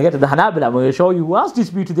 We're going to get to the Hanabila and we're going to show you who else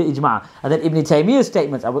disputed the ijma'. And then Ibn Taymiyyah's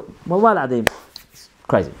statements. It's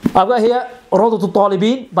crazy. I've got here Rawdatul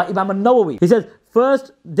Talibin by Imam al-Nawawi. He says,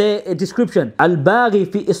 first, the description,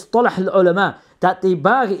 al-baghi fi istalah al-ulama, that the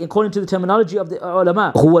baghi, according to the terminology of the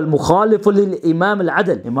ulama, huwa al-mukhalifu lil-imam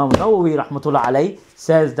al-adl. Imam al-Nawawi rahmatullah alayh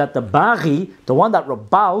says that the baghi, the one that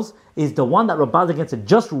rebels, is the one that rebels against a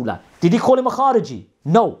just ruler. Did he call him a khariji?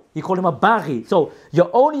 No, he called him a baghi. So you're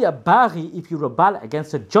only a baghi if you rebel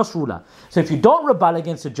against a just ruler. So if you don't rebel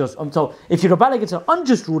against a just, so if you rebel against an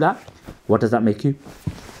unjust ruler, what does that make you?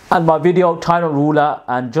 And my video, tyrant ruler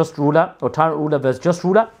and just ruler, or tyrant ruler versus just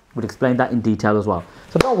ruler, would explain that in detail as well.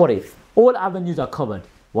 So don't worry, all avenues are covered.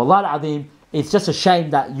 Wallah al-Azim, it's just a shame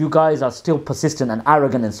that you guys are still persistent and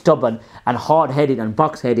arrogant and stubborn and hard-headed and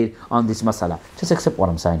box-headed on this masala. Just accept what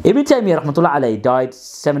I'm saying. Ibn Taymiyyah rahmatullah alayhi died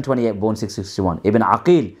 728, born 661. Ibn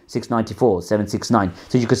Aqil 694, 769.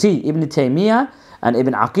 So you can see Ibn Taymiyyah and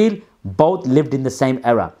Ibn Aqil both lived in the same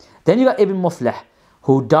era. Then you got Ibn Muflih,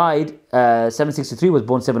 who died 763, was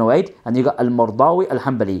born 708, and you got Al-Mardawi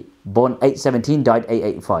Al-Hanbali, born 817, died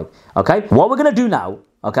 885. Okay, what we're going to do now,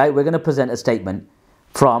 okay, we're going to present a statement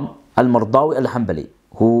from Al-Mardawi Al-Hanbali,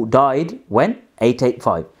 who died when?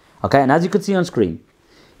 885. Okay, and as you can see on screen,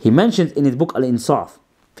 he mentions in his book Al-Insaf,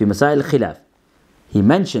 fi Masail Al-Khilaf, he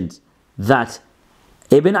mentions that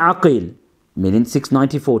Ibn Aqil, meaning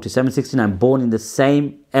 694 to 769, born in the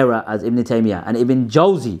same era as Ibn Taymiyyah, and Ibn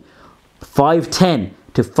Jawzi, 510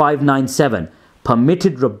 to 597,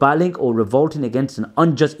 permitted rebelling or revolting against an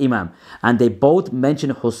unjust imam, and they both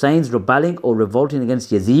mention Hussein's rebelling or revolting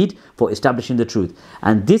against Yazid for establishing the truth.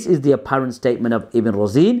 And this is the apparent statement of Ibn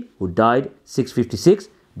Razin, who died 656,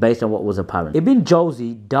 based on what was apparent. Ibn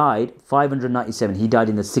Jawzi died 597, he died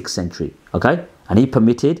in the 6th century, okay, and he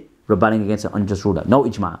permitted rebelling against an unjust ruler. No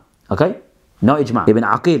ijma', okay, no ijma'. Ibn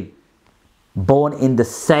Aqil, born in the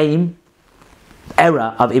same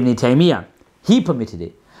era of Ibn Taymiyyah, he permitted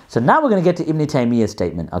it. So now we're going to get to Ibn Taymiyyah's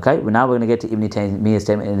statement, okay? Now we're going to get to Ibn Taymiyyah's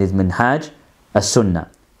statement in his Minhaj as-Sunnah,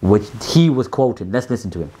 which he was quoting. Let's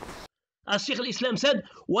listen to him. As Shaykh al-Islam said,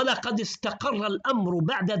 وَلَقَدْ اسْتَقَرَّ الْأَمْرُ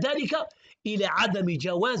بَعْدَ ذَلِكَ إِلَى عَدَمِ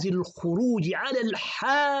جَوَازِ الْخُرُوجِ عَلَى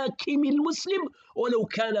الْحَاكِمِ الْمُسْلِمِ وَلَوْ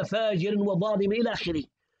كَانَ فَاجِرًا وَظَالِمًا إِلَى آخِرِهِ.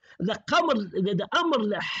 The Amr,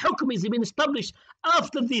 the Hukm has been established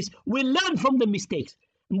after this. We learn from the mistakes.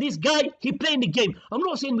 And this guy, he playing the game. I'm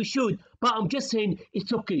not saying we should, but I'm just saying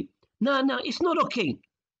it's okay. No, it's not okay.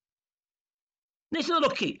 It's not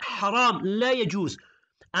okay. Haram, la yajuz.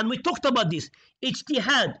 And we talked about this.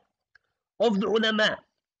 Ijtihad of the ulama.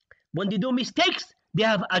 When they do mistakes, they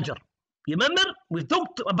have ajr. You remember? We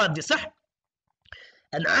talked about this.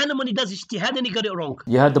 An alim, when he does ijtihad and he got it wrong.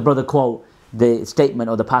 You heard the brother quote the statement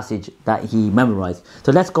or the passage that he memorized.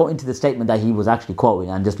 So let's go into the statement that he was actually quoting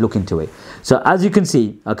and just look into it. So as you can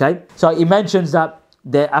see, okay, so he mentions that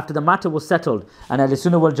after the matter was settled and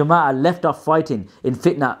Ahl-Sunnah wal Jama'ah left off fighting in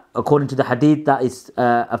fitna, according to the hadith that is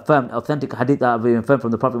affirmed, authentic hadith that have been affirmed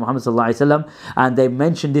from the Prophet Muhammad sallallahu alaihi wasallam, and they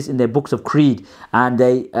mentioned this in their books of creed, and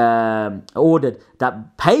they ordered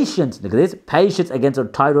that patience, look at this, patience against a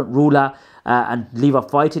tyrant ruler and leave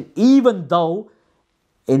off fighting, even though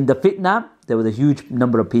in the fitna there was a huge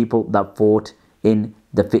number of people that fought in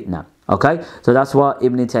the fitna. Okay, so that's what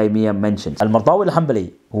Ibn Taymiyyah mentions. Al-Mardawi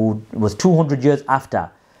Al-Hanbali, who was 200 years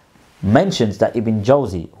after, mentions that Ibn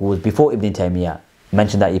Jawzi, who was before Ibn Taymiyyah,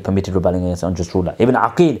 mentioned that he permitted rebelling against an unjust ruler. Ibn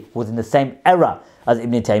Aqil, who was in the same era as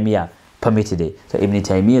Ibn Taymiyyah, permitted it. So Ibn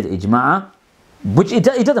Taymiyyah's ijma', which it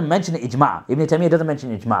doesn't mention ijma'. Ibn Taymiyyah doesn't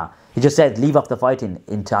mention ijma'. He just says leave off the fighting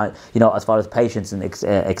in time, as far as patience and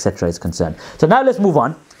etc. is concerned. So now let's move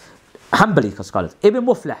on. Hanbali scholars. Ibn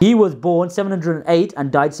Muflih, he was born 708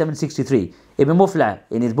 and died 763. Ibn Muflih,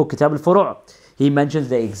 in his book Kitab al-Furu', he mentions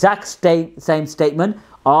the exact same statement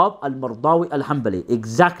of Al-Mardawi Al-Hanbali,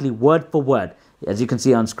 exactly word for word, as you can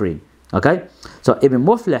see on screen. Okay, so Ibn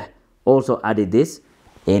Muflih also added this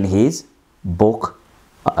in his book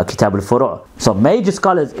Kitab al-Furu'. So major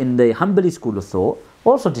scholars in the Hanbali school of thought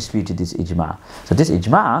also disputed this ijma'. So this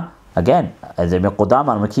ijma', again, as Ibn Qudama,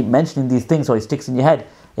 I'm going to keep mentioning these things so it sticks in your head.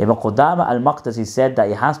 Ibn Qudama al-Maqdisi said that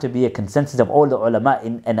it has to be a consensus of all the ulama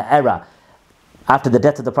in an era after the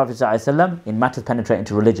death of the Prophet ﷺ in matters penetrating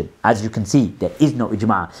into religion. As you can see, there is no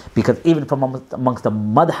ijma', because even from amongst the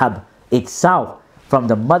madhab itself,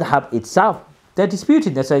 they're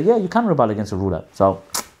disputing. They say, yeah, you can rebel against a ruler. So,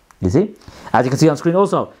 you see? As you can see on screen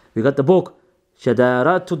also, we got the book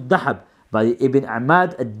Shadaratul Dahab by Ibn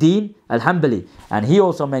Ahmad ad-Din al-Hanbali, and he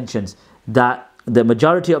also mentions that the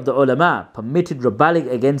majority of the ulama permitted rebelling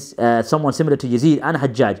against someone similar to Yazid and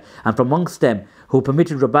Hajjaj, and from amongst them who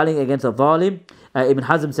permitted rebelling against a zalim. Ibn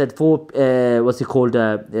Hazm said 4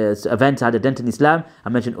 events had a dent in Islam. I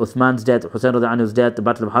mentioned Uthman's death, Hussein radiallahu anhu's death, the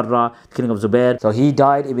Battle of Harra, the killing of Zubair. So he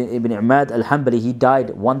died, Ibn Imad al-Hanbali, he died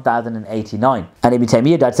 1089. And Ibn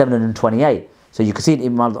Taymiyyah died 728. So you can see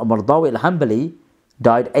Ibn Mardawi al-Hanbali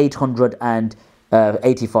died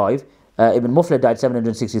 885. Ibn Muflih died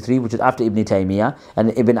 763, which was after Ibn Taymiyyah.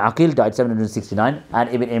 And Ibn Aqil died 769. And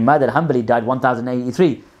Ibn Imad al-Hanbali died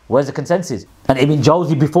 1083. Where's the consensus? And Ibn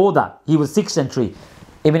Jawzi before that, he was 6th century.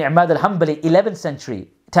 Ibn Imad al-Hanbali, 11th century,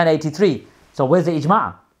 1083. So where's the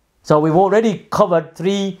ijma'? So we've already covered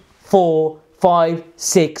 3, 4, 5,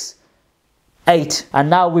 6, 8. And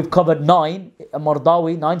now we've covered 9,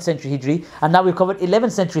 Mardawi, 9th century Hijri. And now we've covered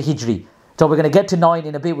 11th century Hijri. So we're going to get to 9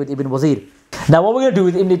 in a bit with Ibn Wazir. Now what we're going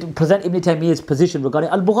to do is present Ibn Taymiyyah's position regarding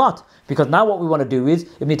al-Bughat. Because now what we want to do is,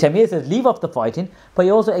 Ibn Taymiyyah says leave off the fighting, but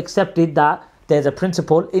he also accepted that there's a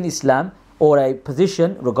principle in Islam or a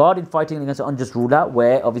position regarding fighting against an unjust ruler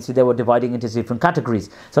where obviously they were dividing into different categories.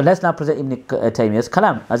 So let's now present Ibn Taymiyyah's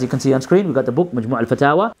kalam. As you can see on screen, we've got the book Majmu'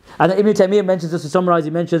 al-Fatawa. And then Ibn Taymiyyah mentions, just to summarize,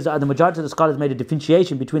 he mentions that the majority of the scholars made a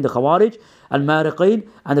differentiation between the Khawarij, al-Mariqin,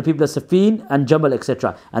 and the people of Safin and Jamal,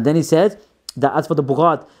 etc. And then he says that as for the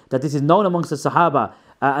Bughat, that this is known amongst the Sahaba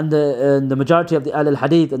and the majority of the Ahl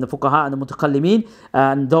al-Hadith and the Fuqaha and the Mutakallimin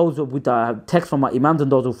and those with text from our Imams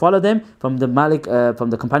and those who follow them from the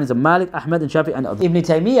companions of Malik, Ahmad and Shafi and others. Ibn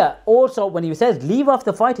Taymiyyah also, when he says leave off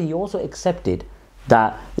the fighting, he also accepted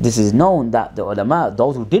that this is known that the ulama,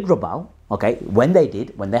 those who did rebel, okay, when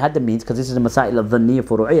they had the means, because this is a Masail al-Dhanniya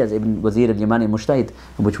Furu'iyya, as Ibn Wazir al-Yamani Mujtahid,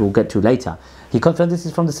 which we'll get to later. He confirmed this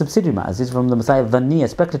is from the subsidiary matters, this is from the Masail al-Dhanniya,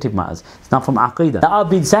 speculative matters, it's not from Aqidah. Now I've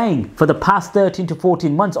been saying for the past 13 to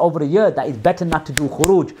 14 months, over a year, that it's better not to do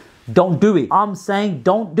Khurooj. Don't do it. I'm saying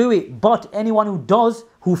don't do it. But anyone who does,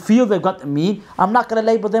 who feels they've got the mean, I'm not going to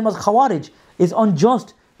label them as Khawarij. It's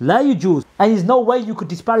unjust. La yujuz. And there's no way you could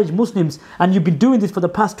disparage Muslims, and you've been doing this for the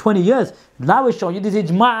past 20 years. Now it's showing you this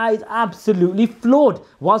ijma' is absolutely flawed,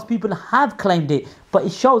 whilst people have claimed it. But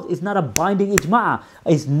it shows it's not a binding ijma'.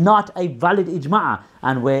 It's not a valid ijma'.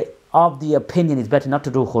 And we're of the opinion it's better not to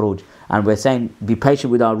do Khurooj. And we're saying be patient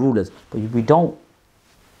with our rulers. But we don't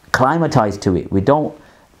climatize to it. We don't,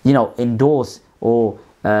 endorse or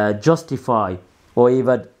justify or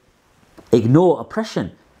even ignore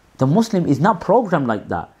oppression. The Muslim is not programmed like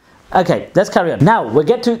that. Okay, let's carry on. Now, we'll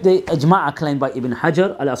get to the ijma' claim by Ibn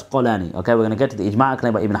Hajar al-Asqalani. Okay, we're going to get to the ijma'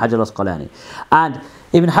 claim by Ibn Hajar al-Asqalani. And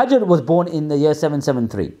Ibn Hajar was born in the year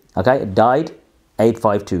 773. Okay, died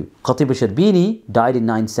 852. Khatib al-Sharbini died in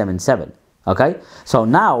 977. Okay, so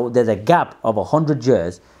now there's a gap of 100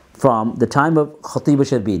 years from the time of Khatib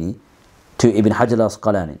al-Sharbini to Ibn Hajar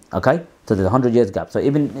al-Asqalani. Okay, so there's a 100 years gap. So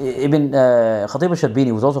Ibn Khatib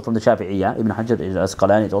al-Sharbini was also from the Shafi'iyya. Ibn Hajar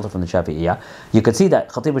al-Asqalani is also from the Shafi'iyya. You can see that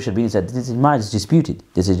Khatib al-Sharbini said this ijma' is disputed.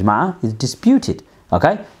 This ijma' is disputed.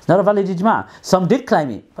 Okay, it's not a valid ijma'. Some did claim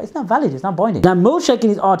it, but it's not valid. It's not binding. Now Milshak in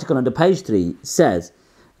his article on the page 3 says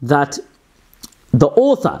that the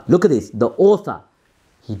author, look at this, the author,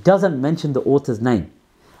 he doesn't mention the author's name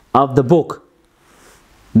of the book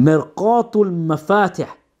Mirqatul Mafatih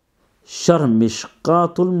Sharh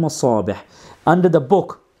Mishqatul Masabih, under the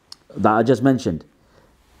book that I just mentioned,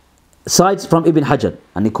 cites from Ibn Hajar,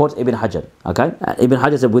 and he quotes Ibn Hajar. Okay, Ibn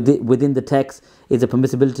Hajar said within the text is the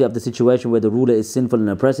permissibility of the situation where the ruler is sinful and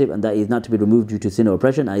oppressive, and that he is not to be removed due to sin or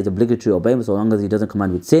oppression, and is obligatory to obey him so long as he doesn't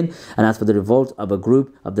command with sin. And as for the revolt of a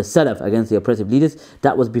group of the Salaf against the oppressive leaders,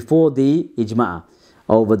 that was before the ijma'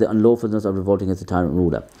 over the unlawfulness of revolting against the tyrant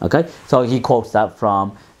ruler. Okay, so he quotes that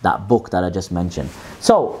from that book that I just mentioned.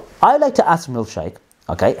 So I like to ask Milshak,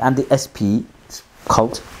 okay, and the SP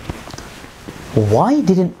cult, why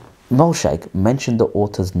didn't Milshak mention the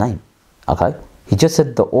author's name? Okay, he just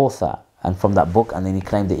said the author and from that book, and then he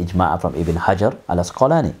claimed the ijma' from Ibn Hajar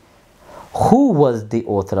al-Asqalani. Who was the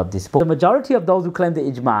author of this book? The majority of those who claim the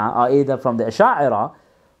ijma' are either from the Asha'ira,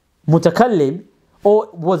 Mutakallim, or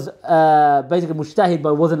was basically Mujtahid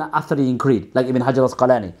but wasn't an Athari in creed, like Ibn Hajar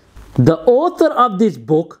al-Asqalani. The author of this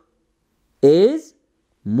book is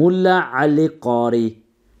Mullah Ali Qari.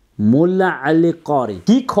 Mullah Ali Qari.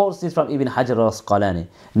 He quotes this from Ibn Hajar al-Asqalani.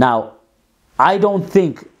 Now, I don't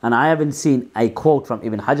think, and I haven't seen a quote from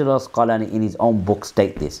Ibn Hajar al-Asqalani in his own book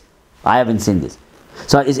state this. I haven't seen this.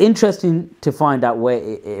 So it's interesting to find out where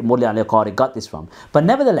Mullah Ali Qari got this from. But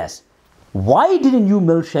nevertheless, why didn't you,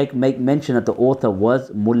 Milshak, make mention that the author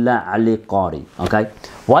was Mullah Ali Qari? Okay?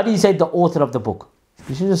 Why did you say the author of the book?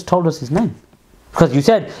 You should have just told us his name. Because you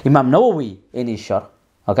said Imam Nawawi in his Sharh.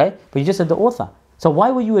 Okay? But you just said the author. So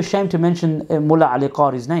why were you ashamed to mention Mullah Ali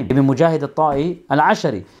Qari's name? Ibn Mujahid al-Ta'i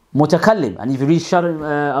al-Ashari, Mutakallim. And if you read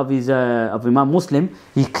Sharh of Imam Muslim,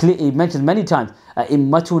 he mentions many times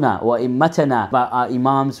Immatuna or Immatana, about our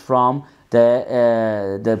Imams from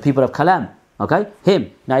the people of Kalam. Okay?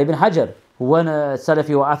 Him. Now Ibn Hajar, who weren't a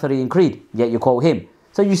Salafi or Athari in Creed, yet you call him.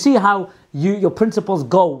 So you see how your principles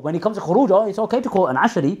go. When it comes to Khurooj, oh, it's okay to call an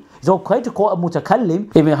Ashari, it's okay to call a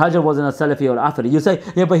Mutakallim. Ibn Hajar wasn't a Salafi or Athari. You say,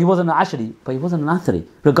 yeah, but he wasn't an Ashari, but he wasn't an Athari.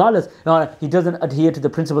 Regardless, he doesn't adhere to the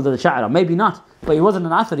principles of the Sha'ira. Maybe not, but he wasn't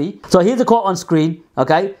an Athari. So here's a quote on screen,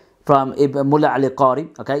 okay, from Ibn Mullah Ali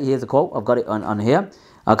Qari. Okay, here's a quote, I've got it on here.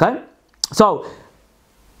 Okay, so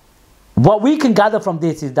what we can gather from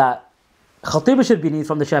this is that Khatib al-Sharbini is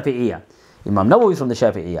from the Shafi'iyah, Imam Nawawi is from the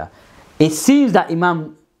Shafi'iyah. It seems that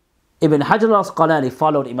Imam Ibn Hajar al-Asqalani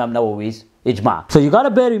followed Imam Nawawi's ijma'. So you got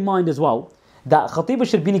to bear in mind as well that Khatib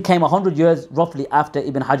al-Sharbini came 100 years roughly after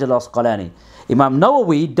Ibn Hajar al-Asqalani. Imam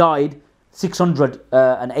Nawawi died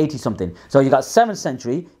 680 something. So you got 7th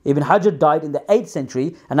century, Ibn Hajar died in the 8th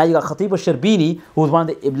century, and now you got Khatib al-Sharbini, who was one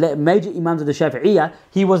of the major Imams of the Shafi'iyah.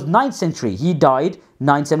 He was 9th century, he died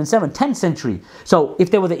 977, 10th century. So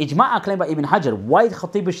if there was an ijma' claimed by Ibn Hajar, why is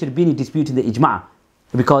Khatib al-Sharbini disputing the ijma'?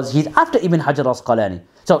 Because he's after Ibn Hajar al-Asqalani.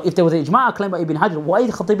 So if there was an ijma' claimed by Ibn Hajar, why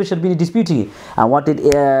is Khatib al-Sharbini disputing it? And what did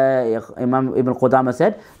Imam Ibn Qudama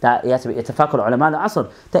said? That it has to be ittifaq al-ulama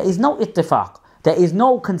al-asr. There is no ittifaq. There is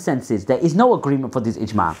no consensus. There is no agreement for this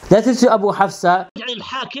ijma'. That is to Abu Hafsah.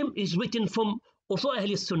 Al-Hakim is written from Usul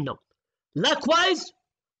Ahl Sunnah. Likewise,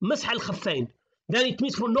 Masah al-Khaffain. Then it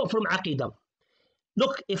means not from Aqidah.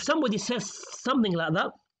 Look, if somebody says something like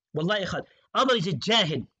that, wallahi khad, either is a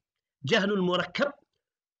jahil, jahilul murakkab,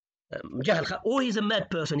 or he's a mad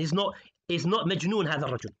person. He's not مجنون هذا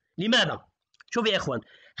الرجل. لماذا؟ شوف يا إخوان،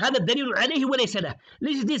 هذا الدليل عليه وليس له.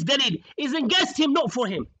 This dalil is against him, not for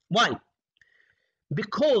him. Why?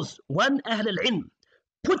 Because when أهل العلم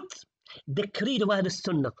put the creed of Ahl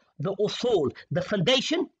Sunnah, the usul, the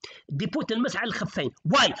foundation, they put al-Masah al-Khaffain.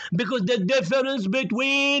 Why? Because the difference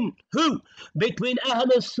between who? Between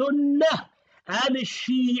Ahl Sunnah and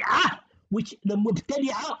Shia, which the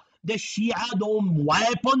Mubtadi'ah, the Shia don't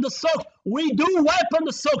wipe on the socks. We do wipe on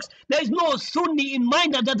the socks. There is no Sunni in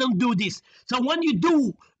mind that doesn't do this. So when you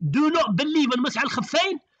do not believe in Masah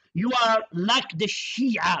al-Khaffain, you are like the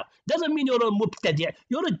Shia. Doesn't mean you're a Mubtadi'.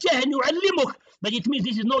 You're a Jahil, يعلمك. But it means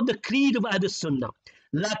this is not the creed of Ahl Sunnah.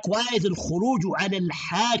 Likewise, al-Khurooj ala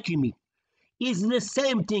al-Hakimi is the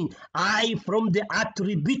same thing. From the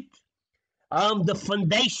attribute, the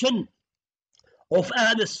foundation of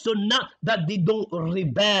Ahl Sunnah, that they don't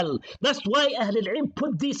rebel. That's why Ahl al-Ilm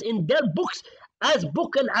put this in their books as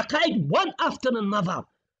book al-Aqaid, one after another.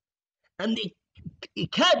 And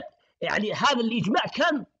it can, يعني هذا الإجماع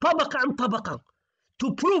كان طبقة عن طبقة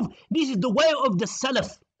to prove this is the way of the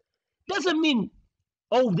Salaf. Doesn't mean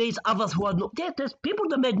there's others who are not. There's people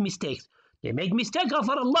that made mistakes. They made mistakes.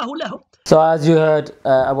 غفر الله لهم. So as you heard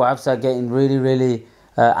Abu Hafsah getting really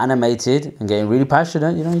animated and getting really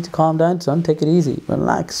passionate, you don't need to calm down, son. Take it easy,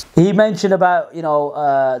 relax. He mentioned about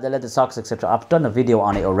the leather socks, etc. I've done a video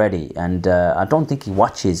on it already, and I don't think he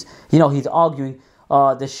watches. He's arguing,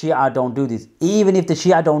 the Shia don't do this. Even if the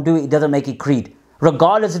Shia don't do it, it doesn't make it creed.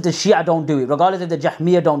 Regardless if the Shia don't do it, regardless if the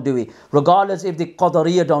Jahmiyyah don't do it, regardless if the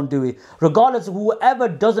Qadariyah don't do it, regardless of whoever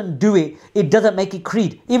doesn't do it, it doesn't make it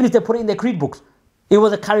creed. Even if they put it in their creed books. It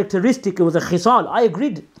was a characteristic, it was a khisal. I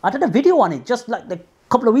agreed. I did a video on it just like a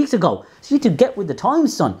couple of weeks ago. So you need to get with the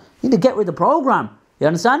times, son. You need to get with the program. You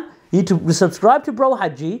understand? You need to subscribe to Bro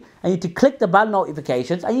Hajji, and you need to click the bell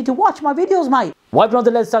notifications, and you need to watch my videos, mate. Wiping on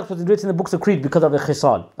the leather socks was written in the books of creed because of a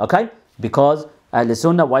khisal. Okay? Because Ahl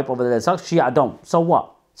Sunnah wipe over the leather socks, Shia don't. So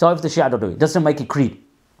what? So if the Shia don't do it, doesn't make it creed.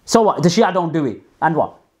 So what? The Shia don't do it. And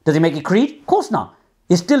what? Does it make it creed? Of course not.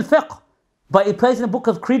 It's still fiqh. But it plays in the book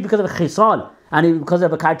of creed because of a khisal, and because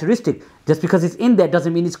of a characteristic. Just because it's in there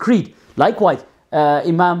doesn't mean it's creed. Likewise,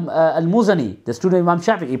 Imam al-Muzani, the student of Imam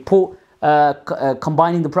Shafi'i, put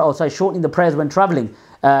combining shortening the prayers when traveling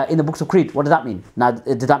in the books of creed. What does that mean? Now,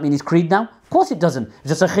 does that mean it's creed now? Of course it doesn't. It's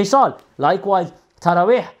just a khisal. Likewise,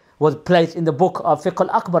 Taraweeh was placed in the book of Fiqh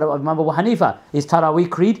al-Akbar of Imam Abu Hanifa. Is Taraweeh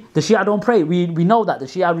creed? The Shia don't pray. We know that. The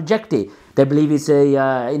Shia reject it. They believe it's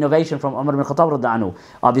a innovation from Umar ibn Khattab radhiyallahu anhu.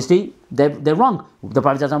 Obviously, they're wrong. The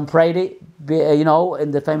Prophet doesn't prayed it,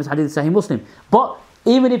 in the famous hadith Sahih Muslim. But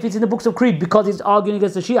even if it's in the books of creed, because it's arguing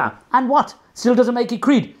against the Shia, and what? Still doesn't make it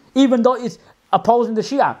creed. Even though it's opposing the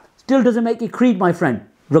Shia, still doesn't make it creed, my friend.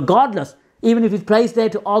 Regardless, even if it's placed there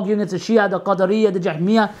to argue against the Shia, the Qadariyah, the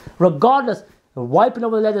Jahmiyyah, regardless, wiping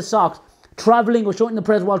over the leather socks, traveling or shortening the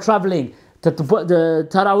prayers while traveling, the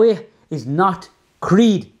Taraweeh is not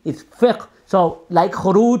creed, it's fiqh. So, like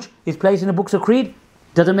Khurooj is placed in the books of creed,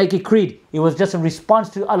 doesn't make it creed. It was just a response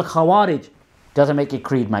to Al-Khawarij. Doesn't make it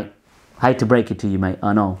creed, mate. I hate to break it to you, mate.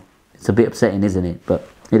 I know. It's a bit upsetting, isn't it? But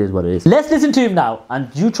it is what it is. Let's listen to him now,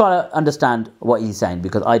 and you try to understand what he's saying,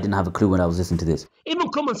 because I didn't have a clue when I was listening to this. Even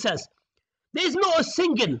common sense. There is not a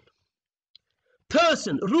single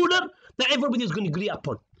person, ruler, that everybody is going to agree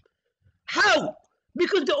upon. How?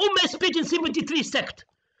 Because the Ummah is split in 73 sects.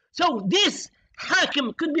 So this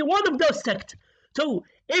Hakim could be one of those sects. So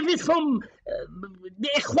if it's from the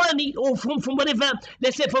Ikhwani or from whatever,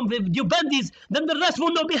 let's say from the Dubandis, then the rest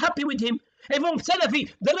will not be happy with him. If from Salafi,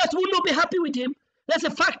 the rest will not be happy with him. That's a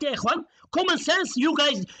fact, Ikhwan. Common sense, you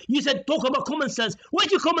guys, you said talk about common sense.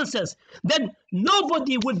 Where's your common sense? Then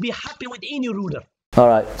nobody would be happy with any ruler. All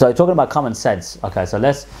right, so you're talking about common sense. Okay, so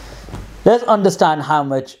let's understand how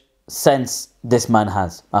much sense this man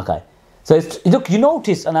has. Okay, so look, you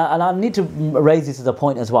notice, and I need to raise this as a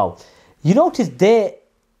point as well. You notice their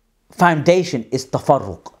foundation is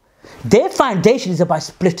tafarruq. Their foundation is about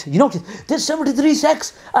split. You notice there's 73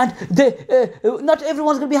 sects, and not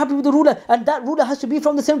everyone's going to be happy with the ruler, and that ruler has to be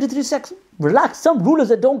from the 73 sects. Relax. Some rulers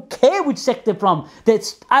that don't care which sect they're from, they're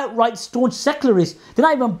outright staunch secularists. They're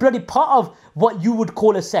not even bloody part of what you would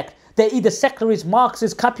call a sect. They're either secularists,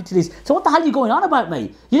 Marxists, capitalists. So what the hell are you going on about,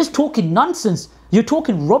 mate? You're just talking nonsense. You're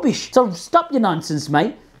talking rubbish. So stop your nonsense,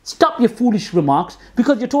 mate. Stop your foolish remarks,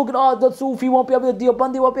 because you're talking, oh, the Sufi won't be able to, the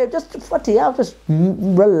Deobandi won't be able to. Just, what the hell, just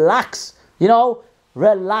relax. You know,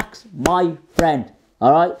 relax, my friend.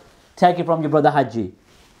 All right? Take it from your brother Hajji.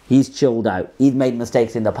 He's chilled out. He's made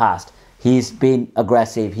mistakes in the past. He's been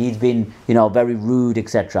aggressive. He's been, you know, very rude,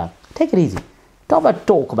 etc. Take it easy. Don't ever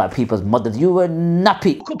talk about people's mothers. You were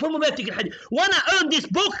nappy. When I earned this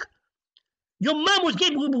book, your mom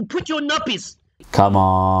will put you on nappies. Come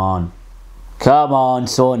on. Come on,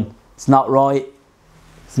 son. It's not right.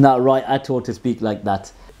 It's not right at all to speak like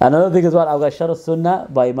that. Another thing as well, I've got Sharh Sunnah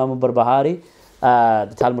by Imam Barbahari,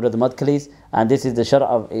 the Talmud of the Madkhalis, and this is the Sharh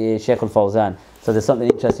of Shaykh al-Fawzan. So there's something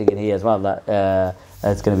interesting in here as well, that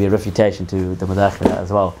it's going to be a refutation to the Madakhila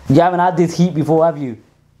as well. You haven't had this heat before, have you?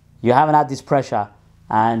 You haven't had this pressure,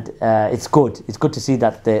 and it's good. It's good to see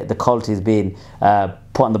that the cult is being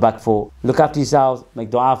put on the back foot. Look after yourselves,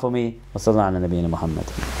 make dua for me. Wa sallallahu ala nabiyyina Muhammad.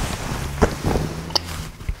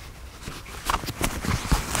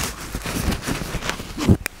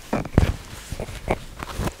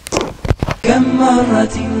 كم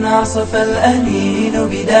مرة عصف الأنين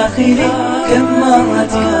بداخلي، كم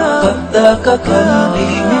مرة قد ذاق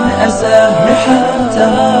قلبي من أساه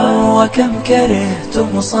محنته، وكم كرهت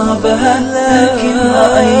مصابها لكن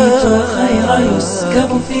رأيت الخير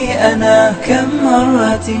يسكب في أنا. كم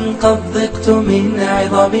مرة قد ضقت من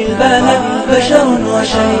عظم البلاء، بشر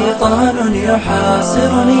وشيطان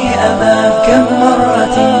يحاصرني أباه. كم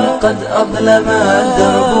مرة قد أظلم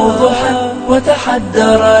الدرب ضحى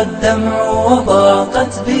وتحدر الدمع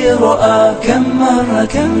وضاقت بي رؤى. كم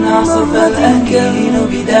مرة عصف الأنين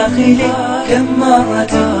بداخلي، كم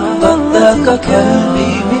مرة قد ذاق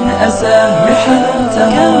قلبي من أساه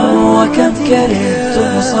محنته، وكم كرهت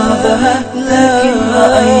مصابها لكن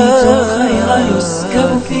رأيت الخير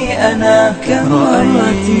يسكب في أنا. كم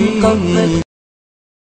مرة قد